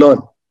wants to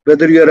learn,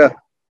 whether you're a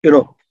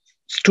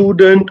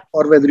student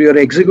or whether you're an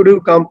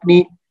executive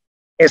company,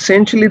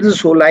 essentially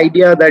this whole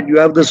idea that you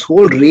have this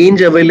whole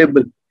range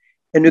available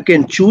and you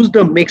can choose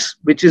the mix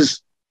which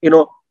is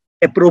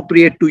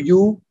appropriate to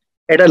you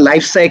at a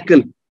life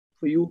cycle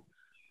for you,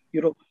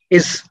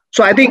 is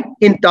so. I think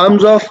in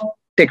terms of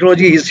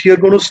technology is here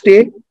going to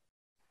stay.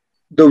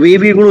 The way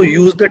we're going to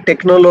use the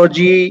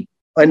technology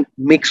and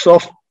mix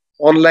of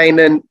online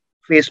and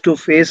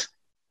face-to-face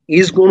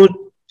is going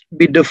to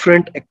be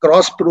different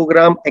across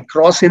program,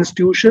 across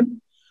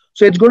institution.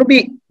 So it's going to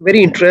be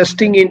very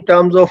interesting in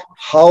terms of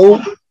how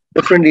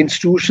different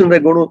institutions are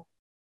going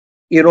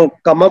to,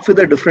 come up with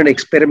the different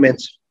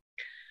experiments.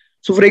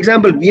 So for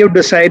example, we have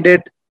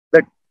decided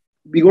that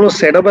we're going to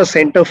set up a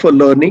center for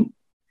learning.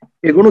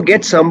 We're going to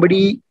get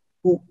somebody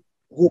who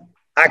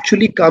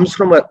actually comes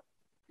from a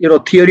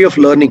theory of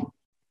learning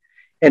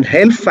and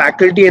help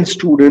faculty and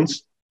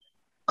students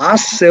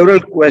ask several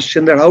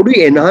questions that how do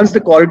we enhance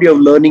the quality of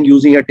learning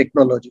using a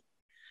technology?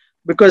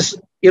 Because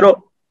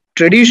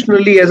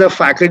traditionally as a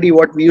faculty,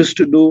 what we used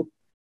to do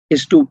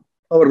is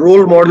our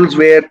role models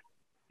were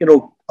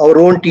our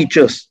own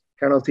teachers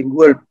kind of thing,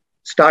 who are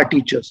star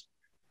teachers.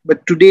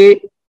 But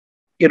today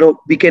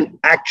we can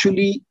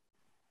actually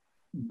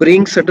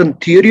bring certain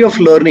theory of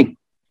learning,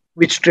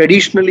 which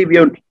traditionally we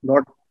have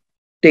not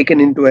taken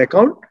into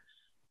account.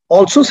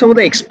 Also, some of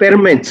the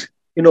experiments,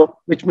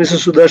 which Mr.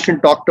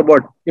 Sudarshan talked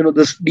about,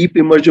 this deep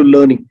immersive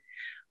learning.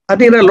 I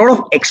think there are a lot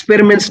of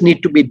experiments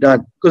need to be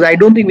done because I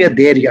don't think we are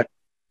there yet.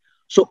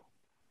 So,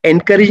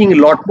 encouraging a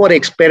lot more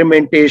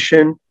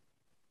experimentation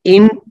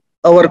in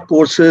our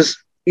courses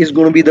is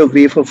going to be the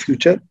way for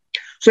future.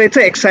 So, it's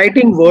an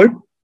exciting world,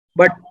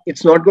 but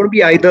it's not going to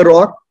be either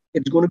or.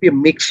 It's going to be a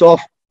mix of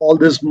all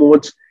these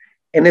modes.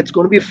 And it's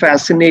going to be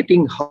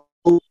fascinating how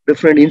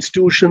different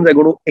institutions are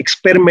going to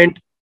experiment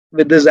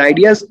with these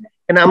ideas.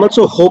 And I'm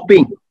also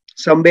hoping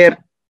somewhere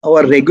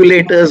our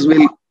regulators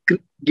will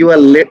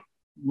give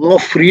more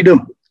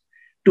freedom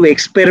to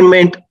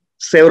experiment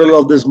several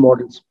of these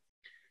models.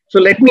 So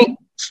let me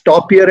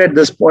stop here at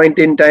this point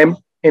in time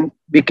and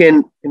we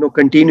can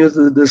continue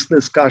this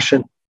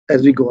discussion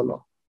as we go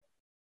along.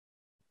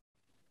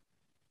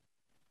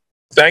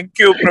 Thank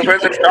you,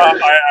 Professor Shah.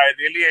 I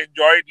really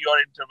enjoyed your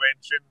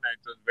intervention.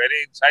 It was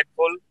very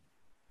insightful.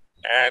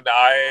 And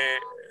I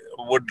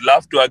would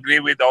love to agree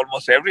with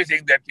almost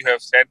everything that you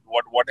have said,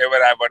 whatever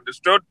I've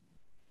understood.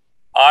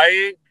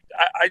 I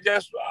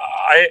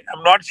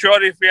am not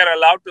sure if we are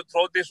allowed to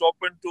throw this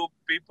open to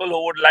people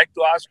who would like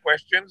to ask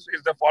questions.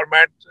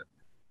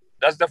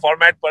 Does the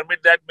format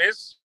permit that,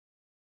 Miss?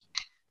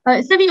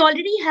 So we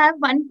already have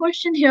one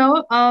question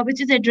here,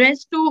 which is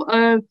addressed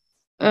to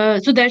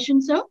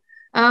Sudarshan sir.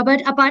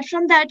 But apart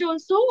from that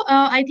also,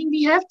 I think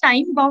we have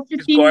time, about Please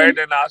go 15 ahead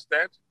minutes. and ask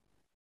that.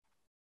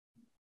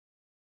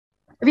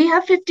 We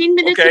have 15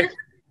 minutes Okay.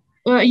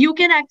 left. You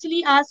can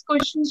actually ask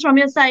questions from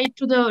your side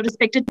to the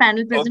respected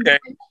panel present, Okay.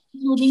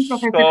 including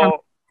Professor Kam.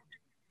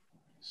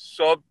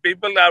 So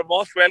people are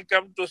most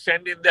welcome to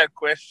send in their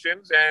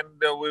questions, and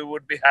we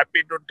would be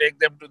happy to take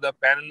them to the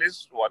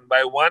panelists one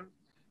by one,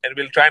 and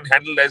we'll try and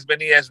handle as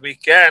many as we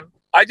can.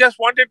 I just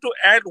wanted to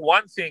add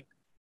one thing.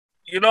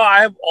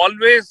 I have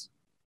always,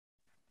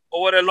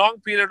 over a long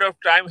period of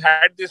time,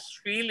 had this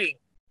feeling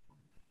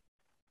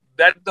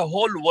that the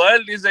whole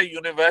world is a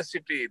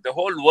university, the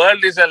whole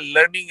world is a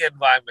learning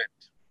environment.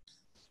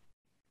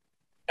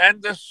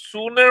 And the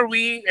sooner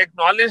we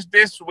acknowledge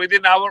this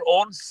within our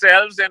own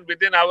selves and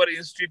within our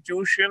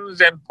institutions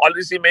and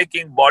policy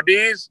making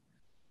bodies,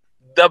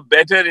 the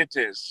better it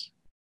is.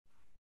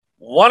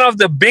 One of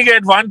the big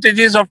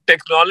advantages of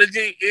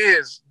technology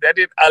is that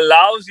it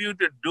allows you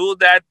to do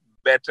that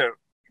better.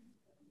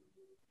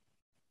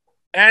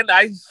 And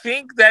I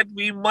think that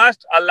we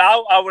must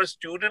allow our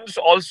students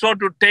also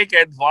to take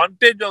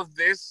advantage of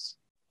this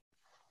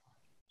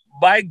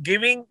by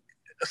giving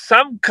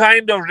some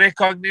kind of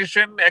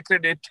recognition,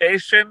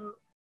 accreditation,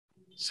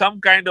 some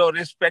kind of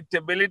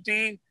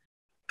respectability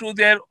to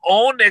their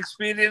own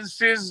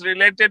experiences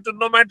related to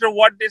no matter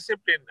what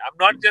discipline. I'm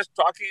not just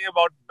talking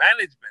about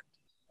management,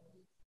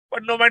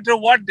 but no matter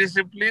what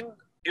discipline,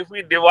 if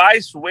we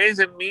devise ways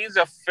and means,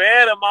 a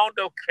fair amount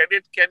of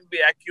credit can be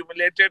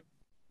accumulated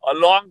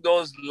along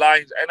those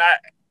lines. And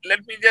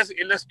let me just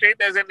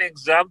illustrate as an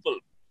example.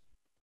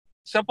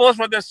 Suppose,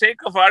 for the sake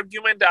of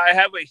argument, I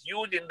have a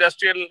huge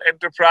industrial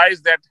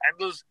enterprise that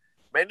handles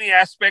many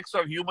aspects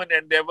of human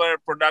endeavor,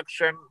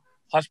 production,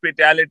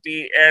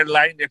 hospitality,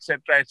 airline, etc.,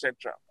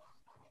 etc.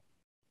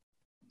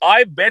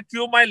 I bet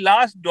you my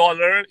last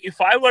dollar, if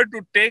I were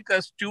to take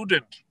a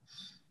student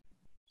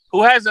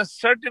who has a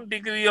certain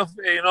degree of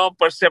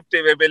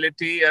perceptive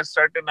ability, a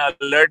certain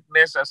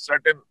alertness, a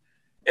certain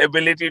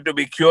ability to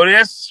be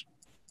curious,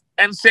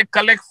 and say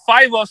collect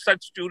 5 of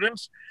such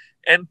students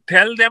and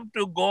tell them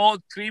to go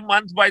 3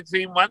 months by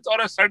 3 months or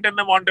a certain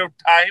amount of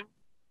time,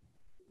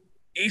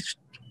 each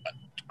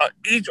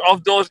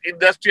of those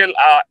industrial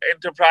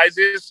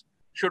enterprises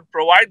should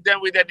provide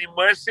them with an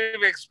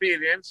immersive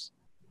experience,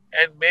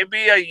 and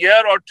maybe a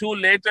year or two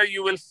later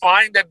you will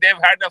find that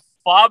they've had a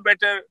far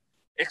better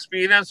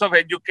experience of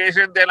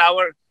education than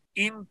our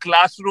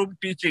in-classroom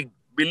teaching.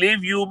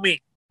 Believe you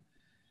me.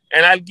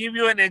 And I'll give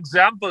you an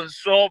example.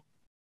 So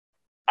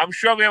I'm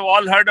sure we have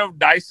all heard of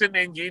Dyson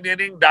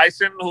Engineering.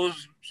 Dyson,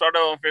 who's sort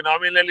of a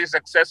phenomenally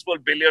successful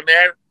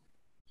billionaire,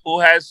 who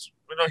has,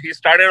 he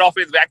started off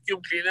with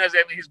vacuum cleaners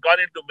and he's gone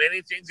into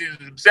many things. He's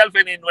himself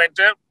an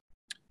inventor.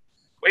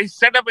 But he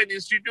set up an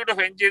institute of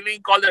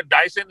engineering called the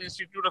Dyson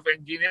Institute of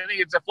Engineering.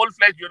 It's a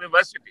full-fledged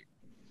university.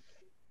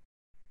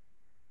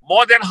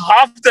 More than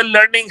half the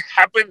learning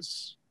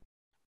happens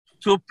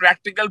through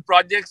practical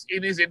projects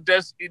in his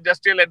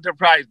industrial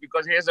enterprise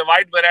because he has a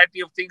wide variety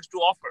of things to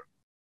offer.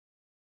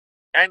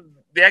 And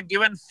they are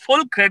given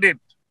full credit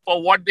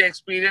for what they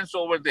experience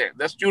over there,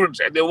 the students,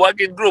 and they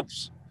work in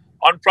groups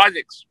on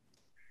projects.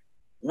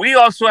 We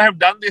also have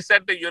done this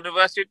at the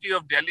University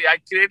of Delhi. I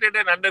created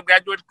an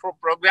undergraduate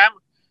program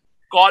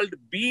called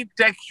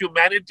B.Tech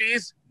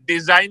Humanities,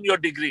 Design Your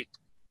Degree.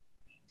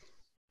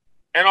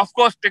 And of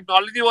course,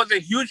 technology was a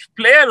huge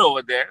player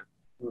over there.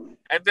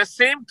 At the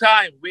same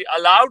time, we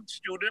allowed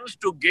students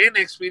to gain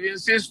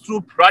experiences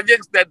through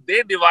projects that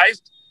they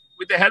devised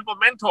with the help of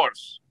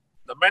mentors.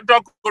 The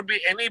mentor could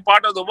be any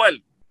part of the world.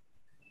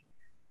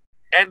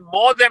 And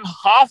more than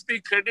half the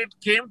credit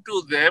came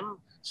to them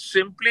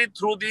simply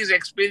through these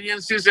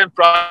experiences and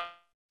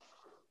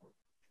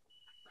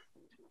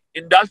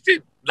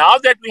industry. Now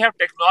that we have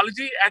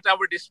technology at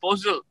our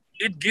disposal,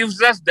 it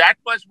gives us that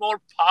much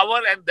more power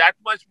and that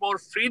much more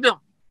freedom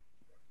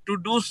to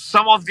do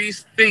some of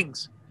these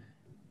things.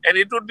 And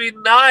it would be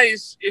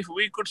nice if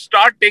we could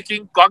start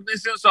taking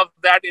cognizance of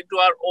that into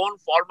our own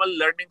formal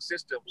learning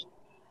systems.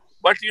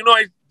 But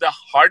the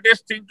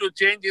hardest thing to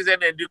change is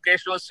an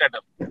educational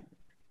setup.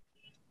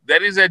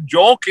 There is a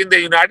joke in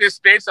the United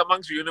States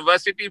amongst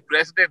university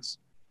presidents.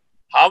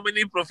 How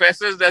many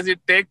professors does it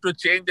take to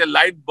change a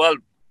light bulb?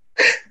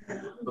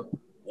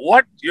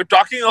 What? You're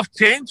talking of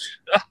change?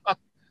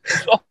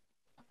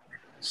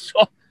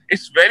 So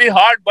it's very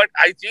hard, but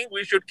I think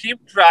we should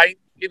keep trying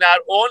in our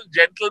own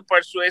gentle,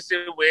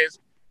 persuasive ways.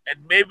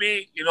 And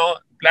maybe,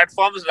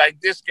 platforms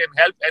like this can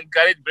help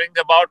encourage, bring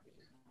about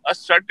a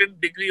certain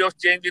degree of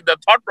change in the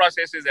thought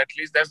processes, at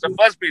least. That's the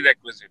first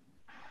prerequisite.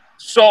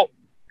 So,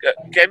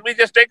 can we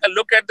just take a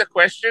look at the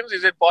questions?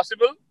 Is it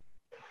possible?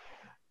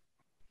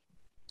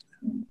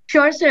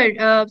 Sure,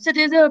 sir. So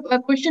there's a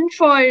question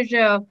for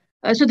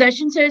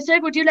Sudarshan sir. Sir,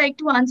 would you like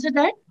to answer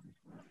that?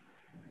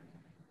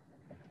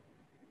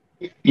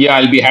 Yeah,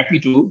 I'll be happy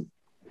to.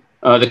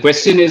 The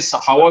question is,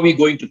 how are we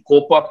going to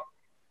cope up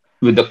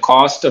with the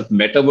cost of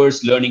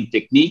metaverse learning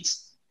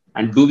techniques?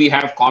 And do we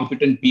have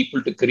competent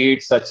people to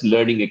create such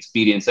learning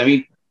experience? I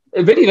mean,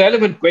 a very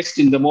relevant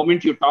question. The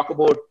moment you talk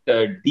about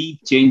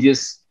deep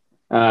changes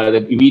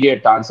the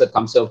immediate answer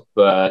comes up,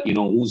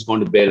 who's going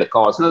to bear the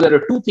cost? Now, there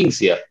are two things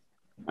here.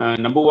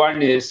 Number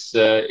one is,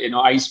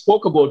 I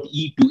spoke about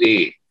E to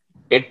A,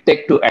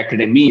 EdTech to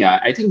academia.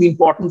 I think it's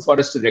important for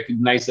us to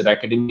recognize that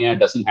academia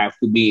doesn't have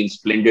to be in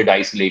splendid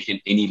isolation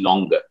any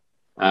longer.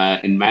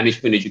 And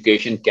management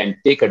education can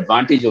take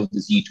advantage of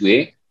this E to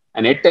A.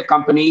 And EdTech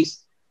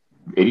companies,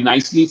 very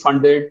nicely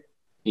funded,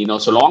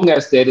 so long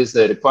as there is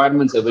the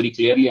requirements are very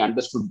clearly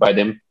understood by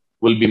them,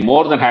 will be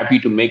more than happy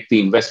to make the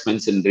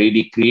investments in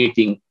really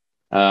creating,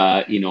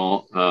 either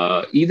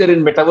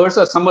in metaverse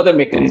or some other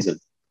mechanism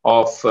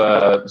of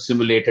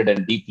simulated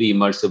and deeply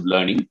immersive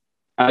learning.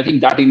 I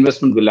think that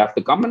investment will have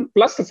to come. And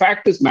plus the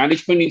fact is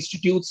management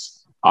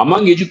institutes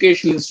among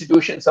educational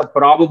institutions are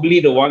probably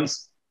the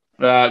ones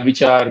which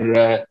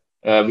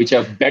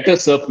have better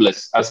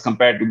surplus as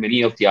compared to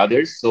many of the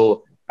others.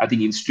 So I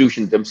think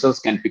institutions themselves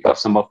can pick up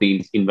some of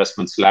the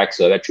investment slack,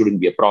 so that shouldn't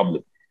be a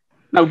problem.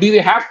 Now, do they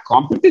have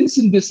competence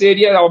in this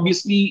area?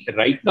 Obviously,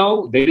 right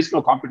now, there is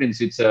no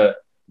competence. It's a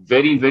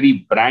very,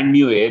 very brand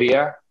new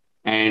area.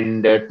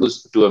 And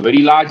to a very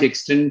large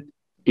extent,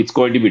 it's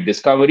going to be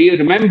discovery.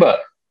 Remember,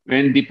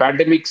 when the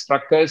pandemic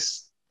struck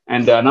us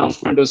and the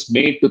announcement was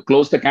made to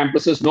close the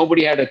campuses,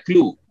 nobody had a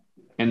clue.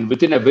 And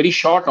within a very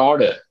short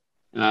order,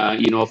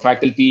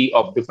 faculty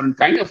of different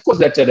kinds, of course,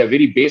 that's at a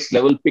very base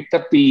level, picked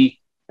up the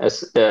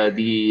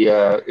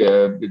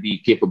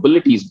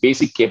capabilities,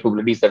 basic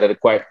capabilities that are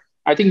required.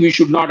 I think we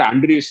should not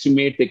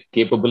underestimate the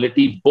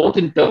capability, both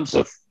in terms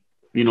of,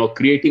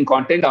 creating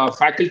content. Our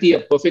faculty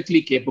are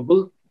perfectly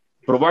capable,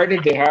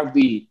 provided they have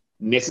the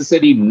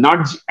necessary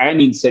nudge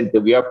and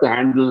incentive. We have to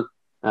handle,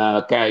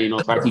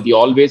 faculty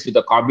always with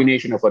a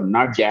combination of a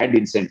nudge and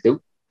incentive.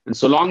 And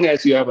so long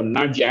as you have a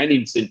nudge and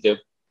incentive,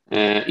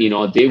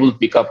 they will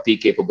pick up the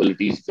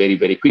capabilities very,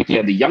 very quickly.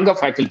 And the younger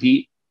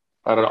faculty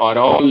are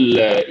all,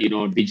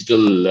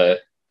 digital.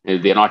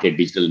 They're not yet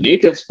digital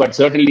natives, but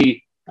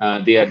certainly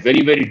they are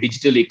very, very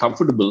digitally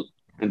comfortable.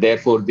 And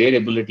therefore, their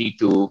ability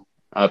to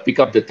pick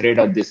up the thread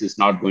on this is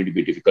not going to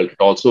be difficult at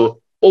all.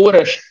 So over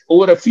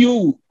a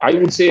few, I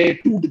would say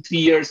 2 to 3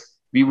 years,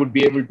 we would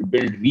be able to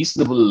build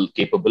reasonable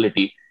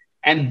capability.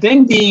 And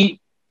then the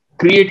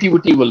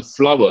creativity will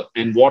flower.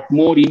 And what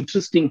more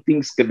interesting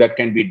things that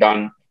can be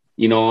done,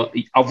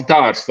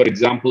 avatars, for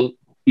example,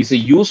 is a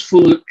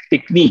useful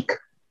technique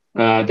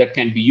that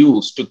can be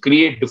used to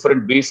create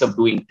different ways of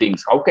doing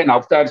things. How can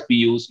avatars be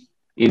used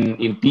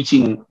in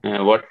teaching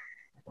what?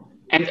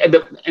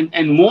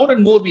 And more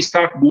and more we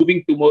start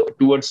moving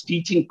towards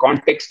teaching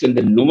context and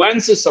the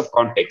nuances of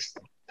context,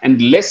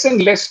 and less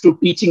to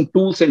teaching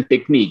tools and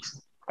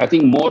techniques. I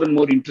think more and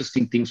more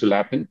interesting things will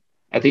happen.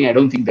 I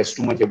don't think there's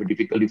too much of a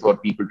difficulty for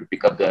people to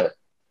pick up the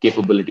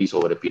capabilities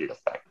over a period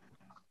of time.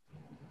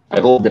 I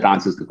hope that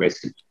answers the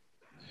question.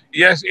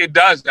 Yes, it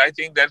does. I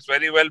think that's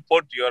very well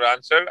put, your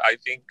answer. I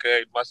think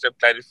it must have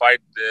clarified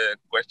the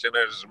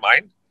questioner's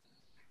mind.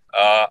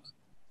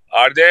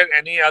 Are there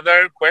any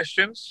other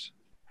questions?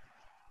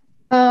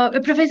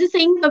 Professor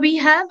Singh, we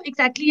have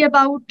exactly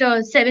about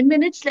 7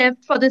 minutes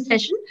left for the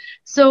session.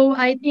 So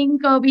I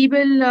think we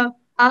will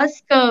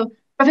ask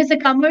Professor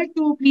Kamar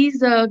to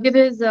please give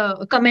his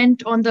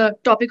comment on the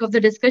topic of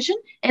the discussion.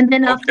 And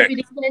then after we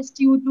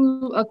request you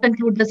to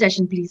conclude the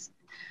session, please.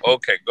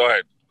 Okay, go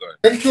ahead.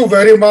 Thank you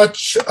very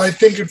much. I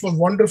think it was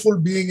wonderful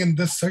being in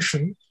this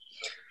session.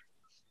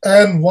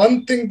 And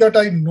one thing that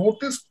I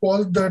noticed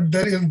was that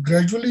there is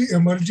gradually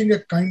emerging a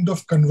kind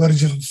of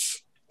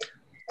convergence.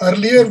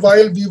 Earlier,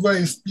 while we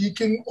were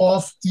speaking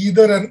of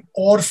either an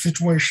or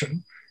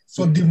situation,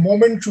 so the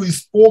moment you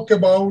spoke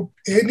about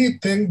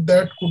anything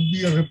that could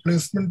be a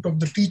replacement of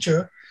the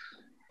teacher,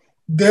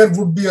 there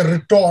would be a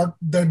retort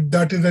that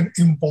that is an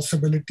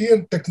impossibility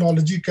and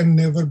technology can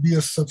never be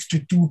a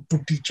substitute to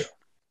teacher.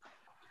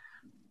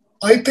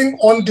 I think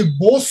on the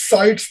both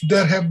sides,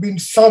 there have been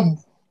some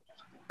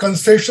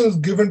concessions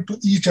given to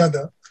each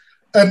other.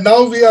 And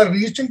now we are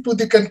reaching to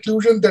the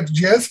conclusion that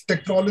yes,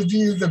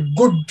 technology is a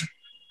good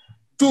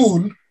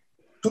tool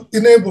to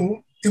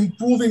enable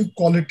improving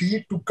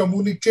quality, to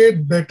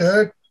communicate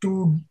better,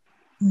 to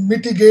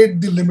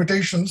mitigate the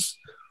limitations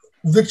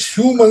which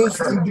humans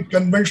in the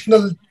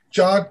conventional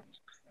chalk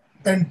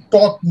and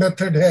talk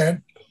method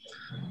had.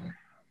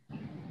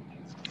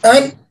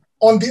 And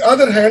on the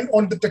other hand,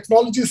 on the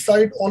technology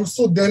side,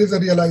 also there is a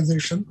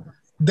realization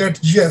that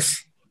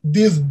yes,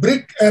 these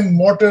brick and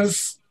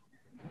mortars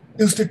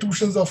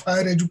institutions of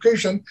higher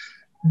education,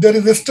 there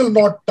is still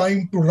not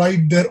time to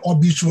write their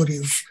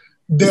obituaries.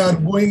 They are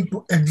going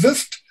to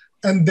exist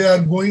and they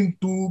are going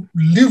to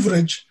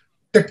leverage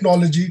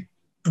technology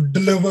to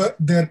deliver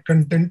their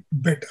content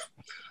better.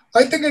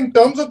 I think in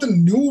terms of the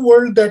new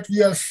world that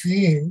we are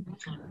seeing,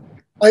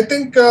 I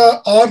think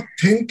our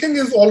thinking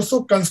is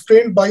also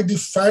constrained by the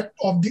fact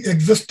of the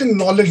existing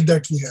knowledge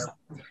that we have.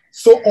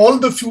 So all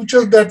the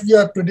future that we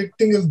are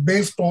predicting is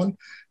based on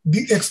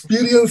the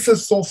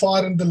experiences so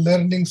far and the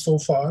learning so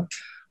far.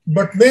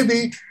 But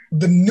maybe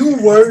the new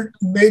world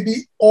may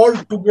be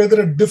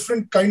altogether a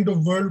different kind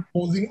of world,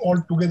 posing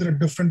altogether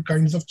different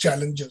kinds of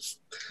challenges.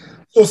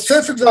 So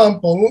say, for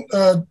example,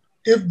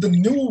 if the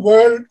new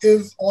world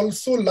is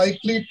also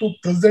likely to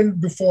present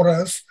before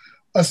us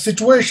a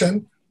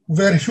situation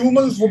where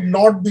humans would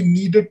not be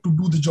needed to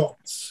do the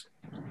jobs.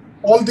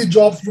 All the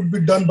jobs would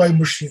be done by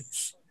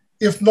machines.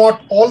 If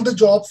not all the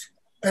jobs,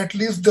 at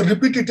least the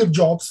repetitive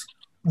jobs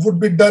would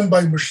be done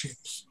by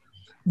machines.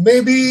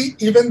 Maybe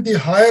even the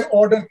higher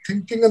order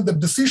thinking and the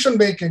decision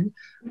making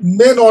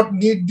may not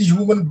need the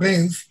human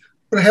brains.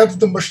 Perhaps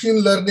the machine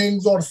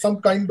learnings or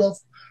some kind of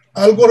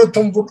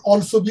algorithm would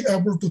also be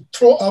able to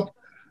throw up,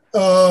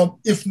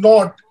 if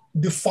not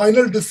the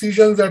final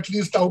decisions, at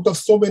least out of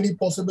so many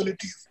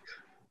possibilities,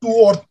 2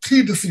 or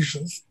 3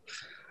 decisions.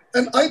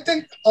 And I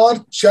think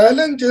our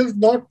challenge is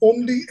not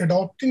only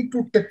adopting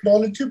to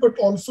technology, but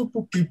also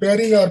to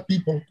preparing our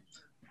people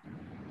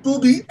to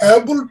be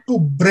able to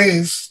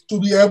brace, to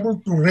be able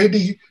to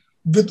ready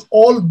with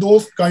all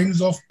those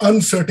kinds of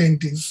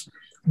uncertainties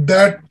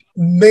that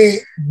may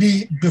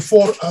be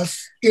before us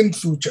in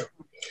future.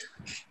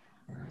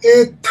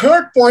 A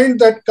third point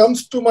that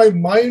comes to my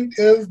mind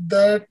is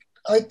that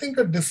I think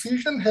a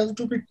decision has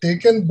to be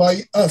taken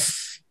by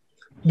us,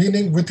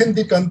 meaning within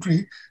the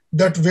country,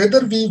 that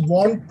whether we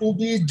want to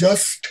be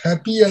just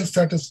happy and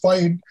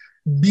satisfied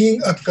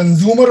being a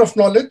consumer of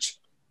knowledge,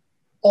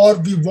 or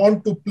we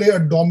want to play a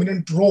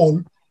dominant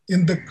role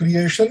in the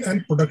creation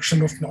and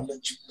production of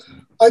knowledge.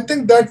 I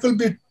think that will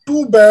be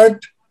too bad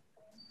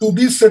to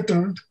be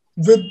settled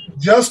with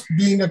just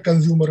being a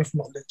consumer of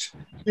knowledge.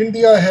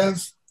 India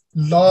has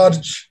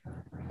large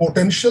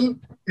potential.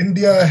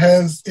 India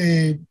has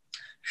a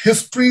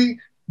history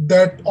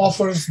that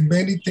offers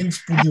many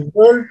things to the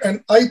world.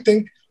 And I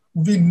think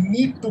we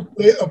need to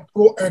play a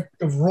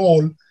proactive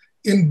role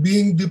in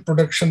being the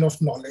production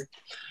of knowledge.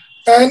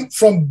 And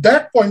from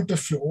that point of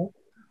view,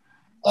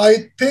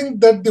 I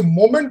think that the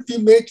moment we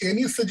make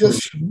any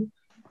suggestion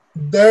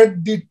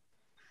that the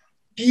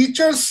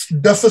teacher's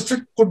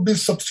deficit could be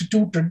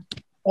substituted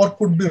or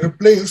could be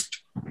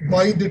replaced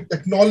by the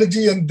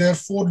technology, and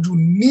therefore you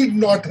need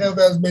not have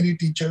as many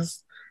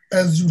teachers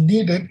as you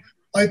needed,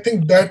 I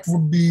think that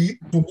would be,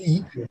 to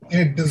me,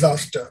 a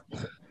disaster.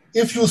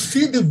 If you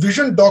see the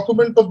vision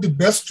document of the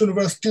best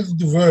universities in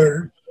the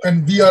world,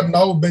 and we are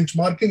now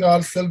benchmarking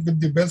ourselves with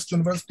the best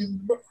universities in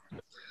the world,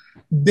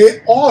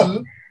 they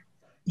all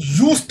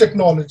use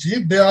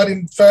technology. They are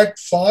in fact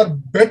far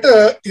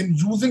better in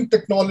using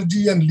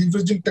technology and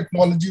leveraging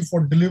technology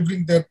for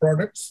delivering their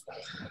products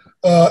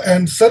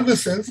and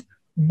services,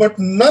 but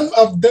none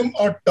of them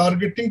are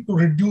targeting to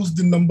reduce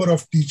the number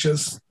of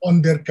teachers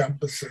on their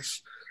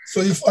campuses.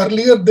 So if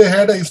earlier they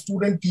had a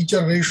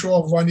student-teacher ratio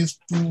of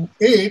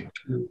 1:8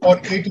 or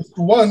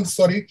 8:1,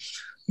 sorry,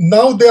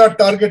 now they are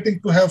targeting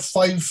to have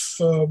 1:5.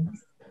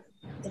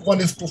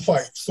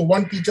 So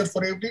 1 teacher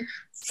for every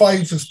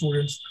 5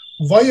 students.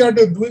 Why are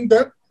they doing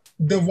that?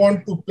 They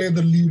want to play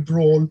the lead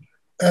role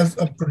as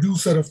a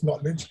producer of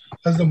knowledge,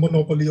 as a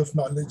monopoly of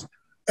knowledge.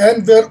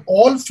 And where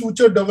all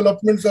future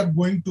developments are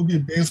going to be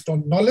based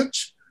on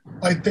knowledge,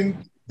 I think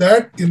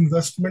that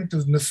investment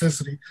is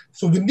necessary.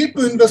 So we need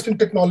to invest in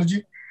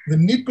technology, we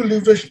need to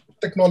leverage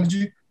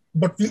technology,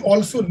 but we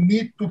also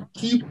need to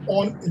keep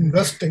on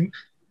investing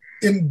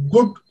in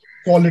good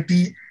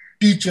quality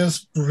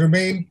teachers to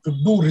remain, to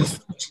do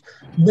research.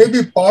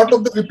 Maybe part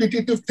of the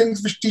repetitive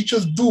things which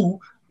teachers do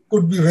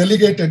could be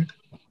relegated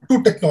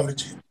to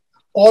technology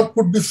or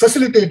could be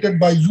facilitated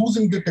by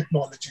using the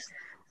technology.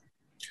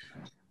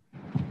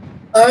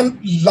 And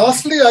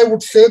lastly, I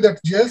would say that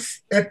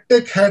yes,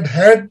 EdTech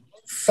had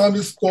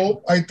some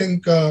scope. I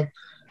think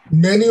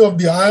many of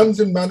the IIMs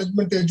in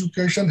management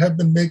education have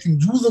been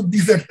making use of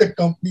these EdTech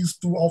companies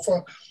to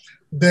offer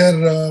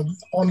their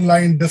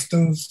online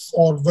distance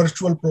or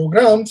virtual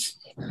programs.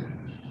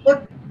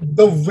 But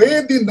the way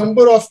the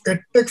number of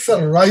EdTechs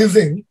are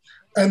rising,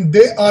 and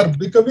they are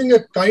becoming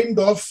a kind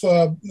of,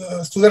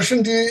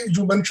 Sudarshanji,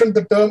 you mentioned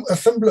the term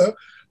assembler.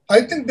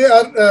 I think they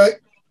are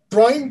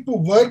trying to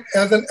work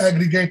as an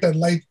aggregator,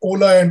 like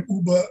Ola and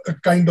Uber, a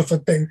kind of a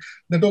thing.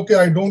 That, okay,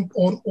 I don't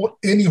own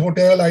any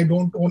hotel, I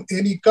don't own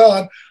any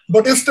car,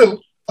 but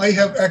still I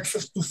have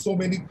access to so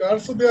many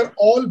cars. So they are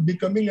all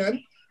becoming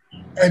an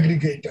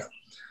aggregator.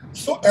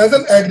 So as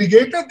an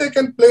aggregator, they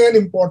can play an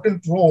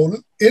important role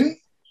in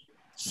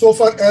so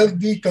far as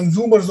the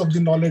consumers of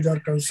the knowledge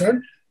are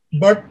concerned,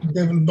 but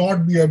they will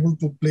not be able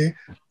to play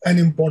an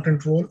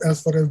important role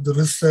as far as the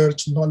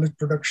research, knowledge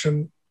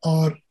production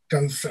are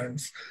concerned.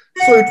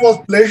 So it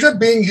was pleasure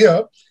being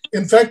here.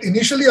 In fact,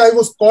 initially I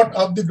was caught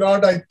off the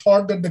guard. I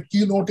thought that the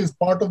keynote is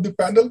part of the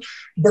panel,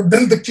 but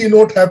then the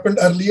keynote happened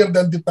earlier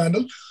than the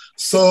panel.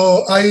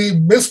 So I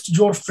missed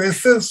your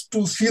faces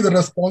to see the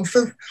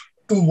responses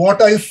to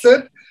what I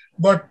said.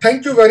 But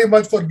thank you very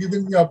much for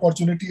giving me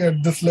opportunity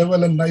at this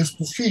level, and nice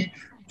to see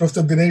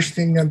Professor Dinesh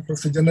Singh and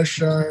Professor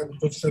Janasha and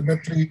Professor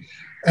Metri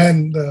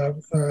and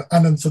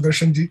Anand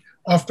Sudarshanji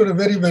after a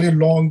very, very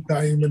long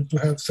time, and to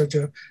have such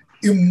a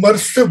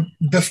immersive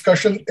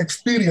discussion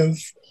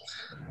experience.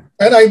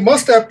 And I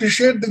must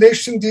appreciate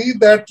Dinesh Singh ji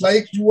that,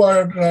 like, you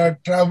are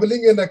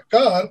traveling in a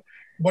car,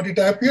 But it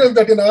appears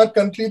that in our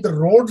country, the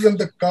roads and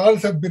the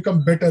cars have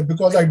become better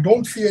because I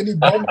don't see any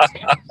bumps,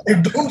 I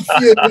don't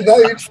see any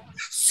lights.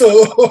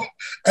 So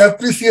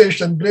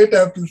appreciation, great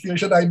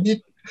appreciation.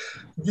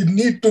 We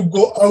need to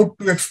go out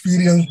to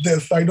experience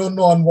this. I don't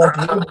know on what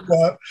road you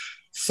are.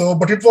 So,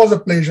 but it was a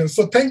pleasure.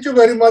 So thank you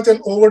very much.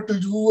 And over to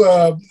you,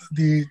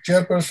 the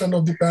chairperson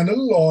of the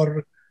panel,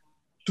 or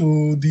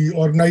to the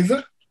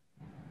organizer.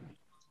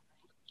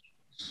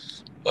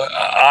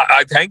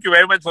 I thank you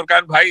very much,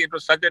 Furkan Bhai. It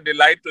was such a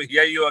delight to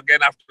hear you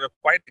again after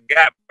quite a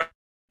gap.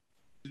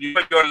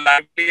 You're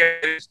lively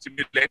and very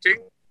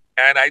stimulating.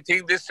 And I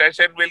think this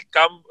session will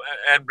come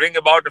and bring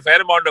about a fair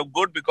amount of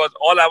good because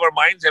all our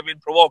minds have been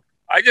provoked.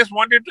 I just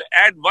wanted to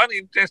add one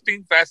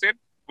interesting facet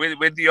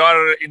with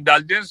your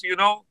indulgence. You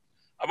know,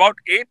 about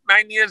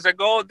 8-9 years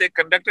ago, they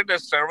conducted a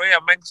survey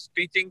amongst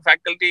teaching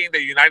faculty in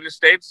the United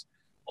States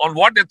on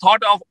what they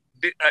thought of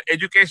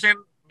education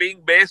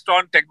being based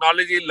on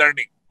technology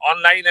learning,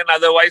 online and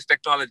otherwise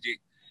technology.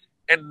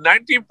 And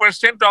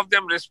 90% of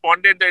them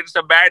responded that it's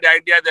a bad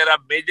idea. There are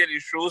major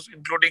issues,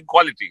 including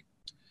quality.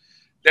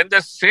 Then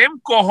the same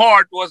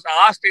cohort was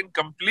asked in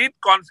complete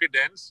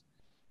confidence,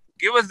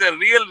 give us the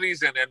real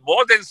reason. And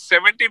more than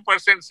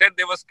 70% said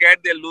they were scared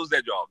they'll lose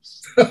their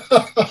jobs.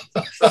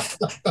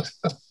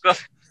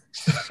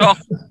 So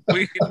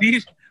we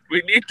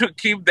need to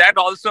keep that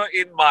also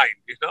in mind.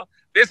 You know,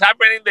 this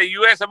happened in the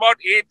US about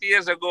 8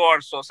 years ago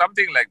or so,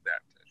 something like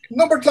that.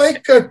 No, but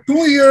like 2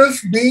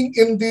 years being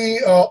in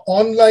the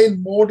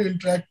online mode,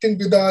 interacting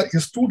with our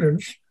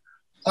students,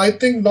 I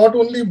think not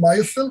only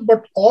myself,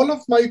 but all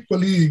of my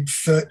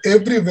colleagues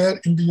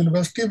everywhere in the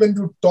university, when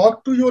you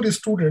talk to your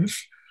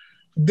students,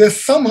 they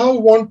somehow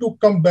want to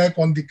come back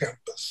on the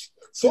campus.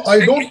 So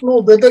I don't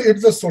know whether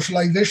it's a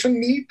socialization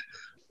need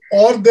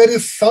or there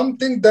is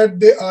something that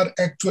they are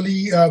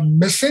actually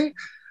missing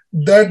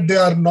that they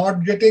are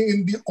not getting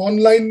in the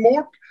online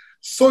mode.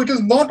 So it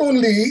is not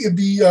only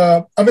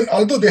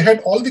although they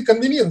had all the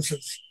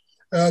conveniences,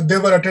 they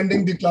were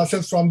attending the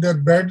classes from their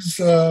beds,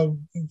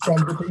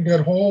 from within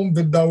their home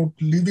without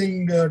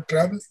leaving,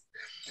 travel.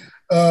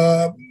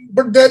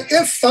 But there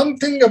is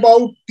something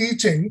about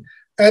teaching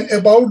and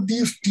about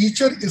these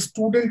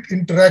teacher-student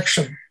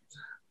interaction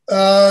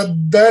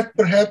that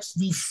perhaps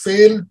we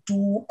fail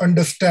to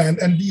understand,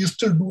 and we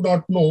still do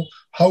not know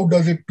how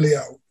does it play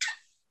out.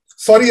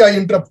 Sorry, I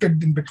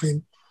interrupted in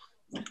between.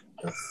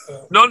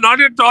 No, not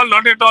at all.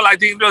 Not at all. I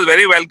think it was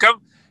very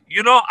welcome.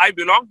 You know, I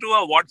belong to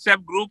a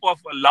WhatsApp group of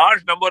a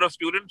large number of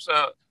students,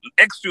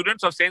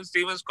 ex-students of St.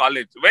 Stephen's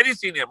College, very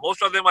senior.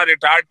 Most of them are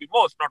retired,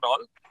 most, not all.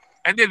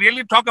 And they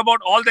really talk about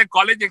all their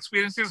college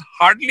experiences.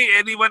 Hardly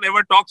anyone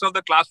ever talks of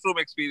the classroom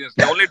experience.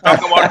 They only talk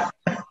about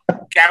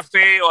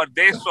cafe or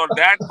this or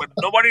that, but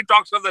nobody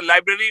talks of the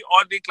library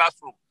or the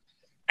classroom.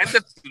 And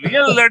the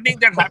real learning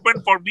that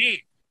happened for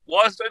me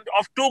was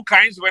of two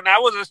kinds when I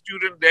was a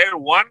student there.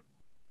 One,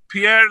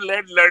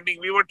 peer-led learning.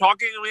 We were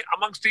talking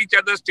amongst each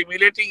other,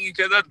 stimulating each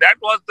other. That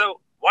was the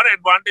one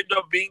advantage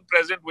of being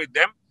present with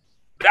them.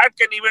 That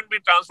can even be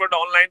transferred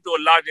online to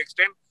a large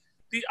extent.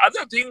 The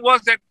other thing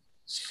was that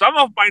some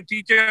of my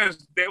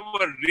teachers, they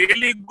were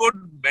really good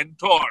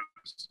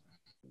mentors.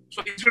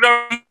 So instead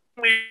of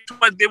me too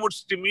much, they would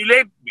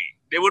stimulate me,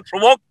 they would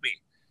provoke me,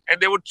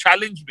 and they would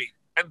challenge me.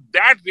 And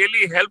that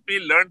really helped me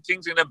learn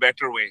things in a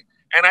better way.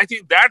 And I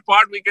think that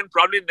part we can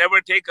probably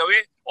never take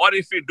away. Or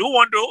if we do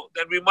want to,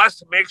 then we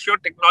must make sure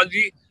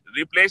technology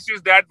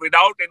replaces that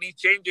without any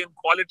change in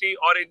quality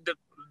or in the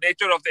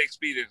nature of the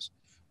experience.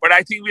 But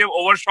I think we have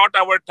overshot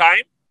our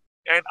time.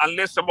 And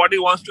unless somebody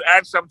wants to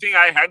add something,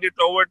 I hand it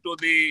over to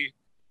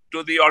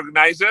the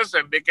organizers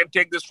and they can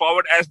take this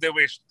forward as they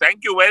wish.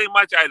 Thank you very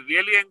much. I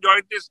really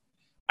enjoyed this.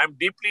 I'm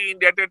deeply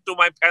indebted to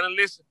my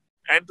panelists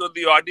and to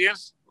the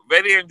audience.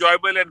 Very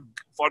enjoyable and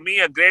for me,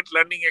 a great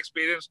learning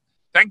experience.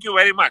 Thank you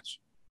very much.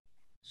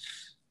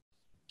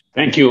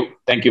 Thank you.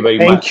 Thank you very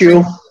much. Thank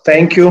you.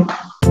 Thank you.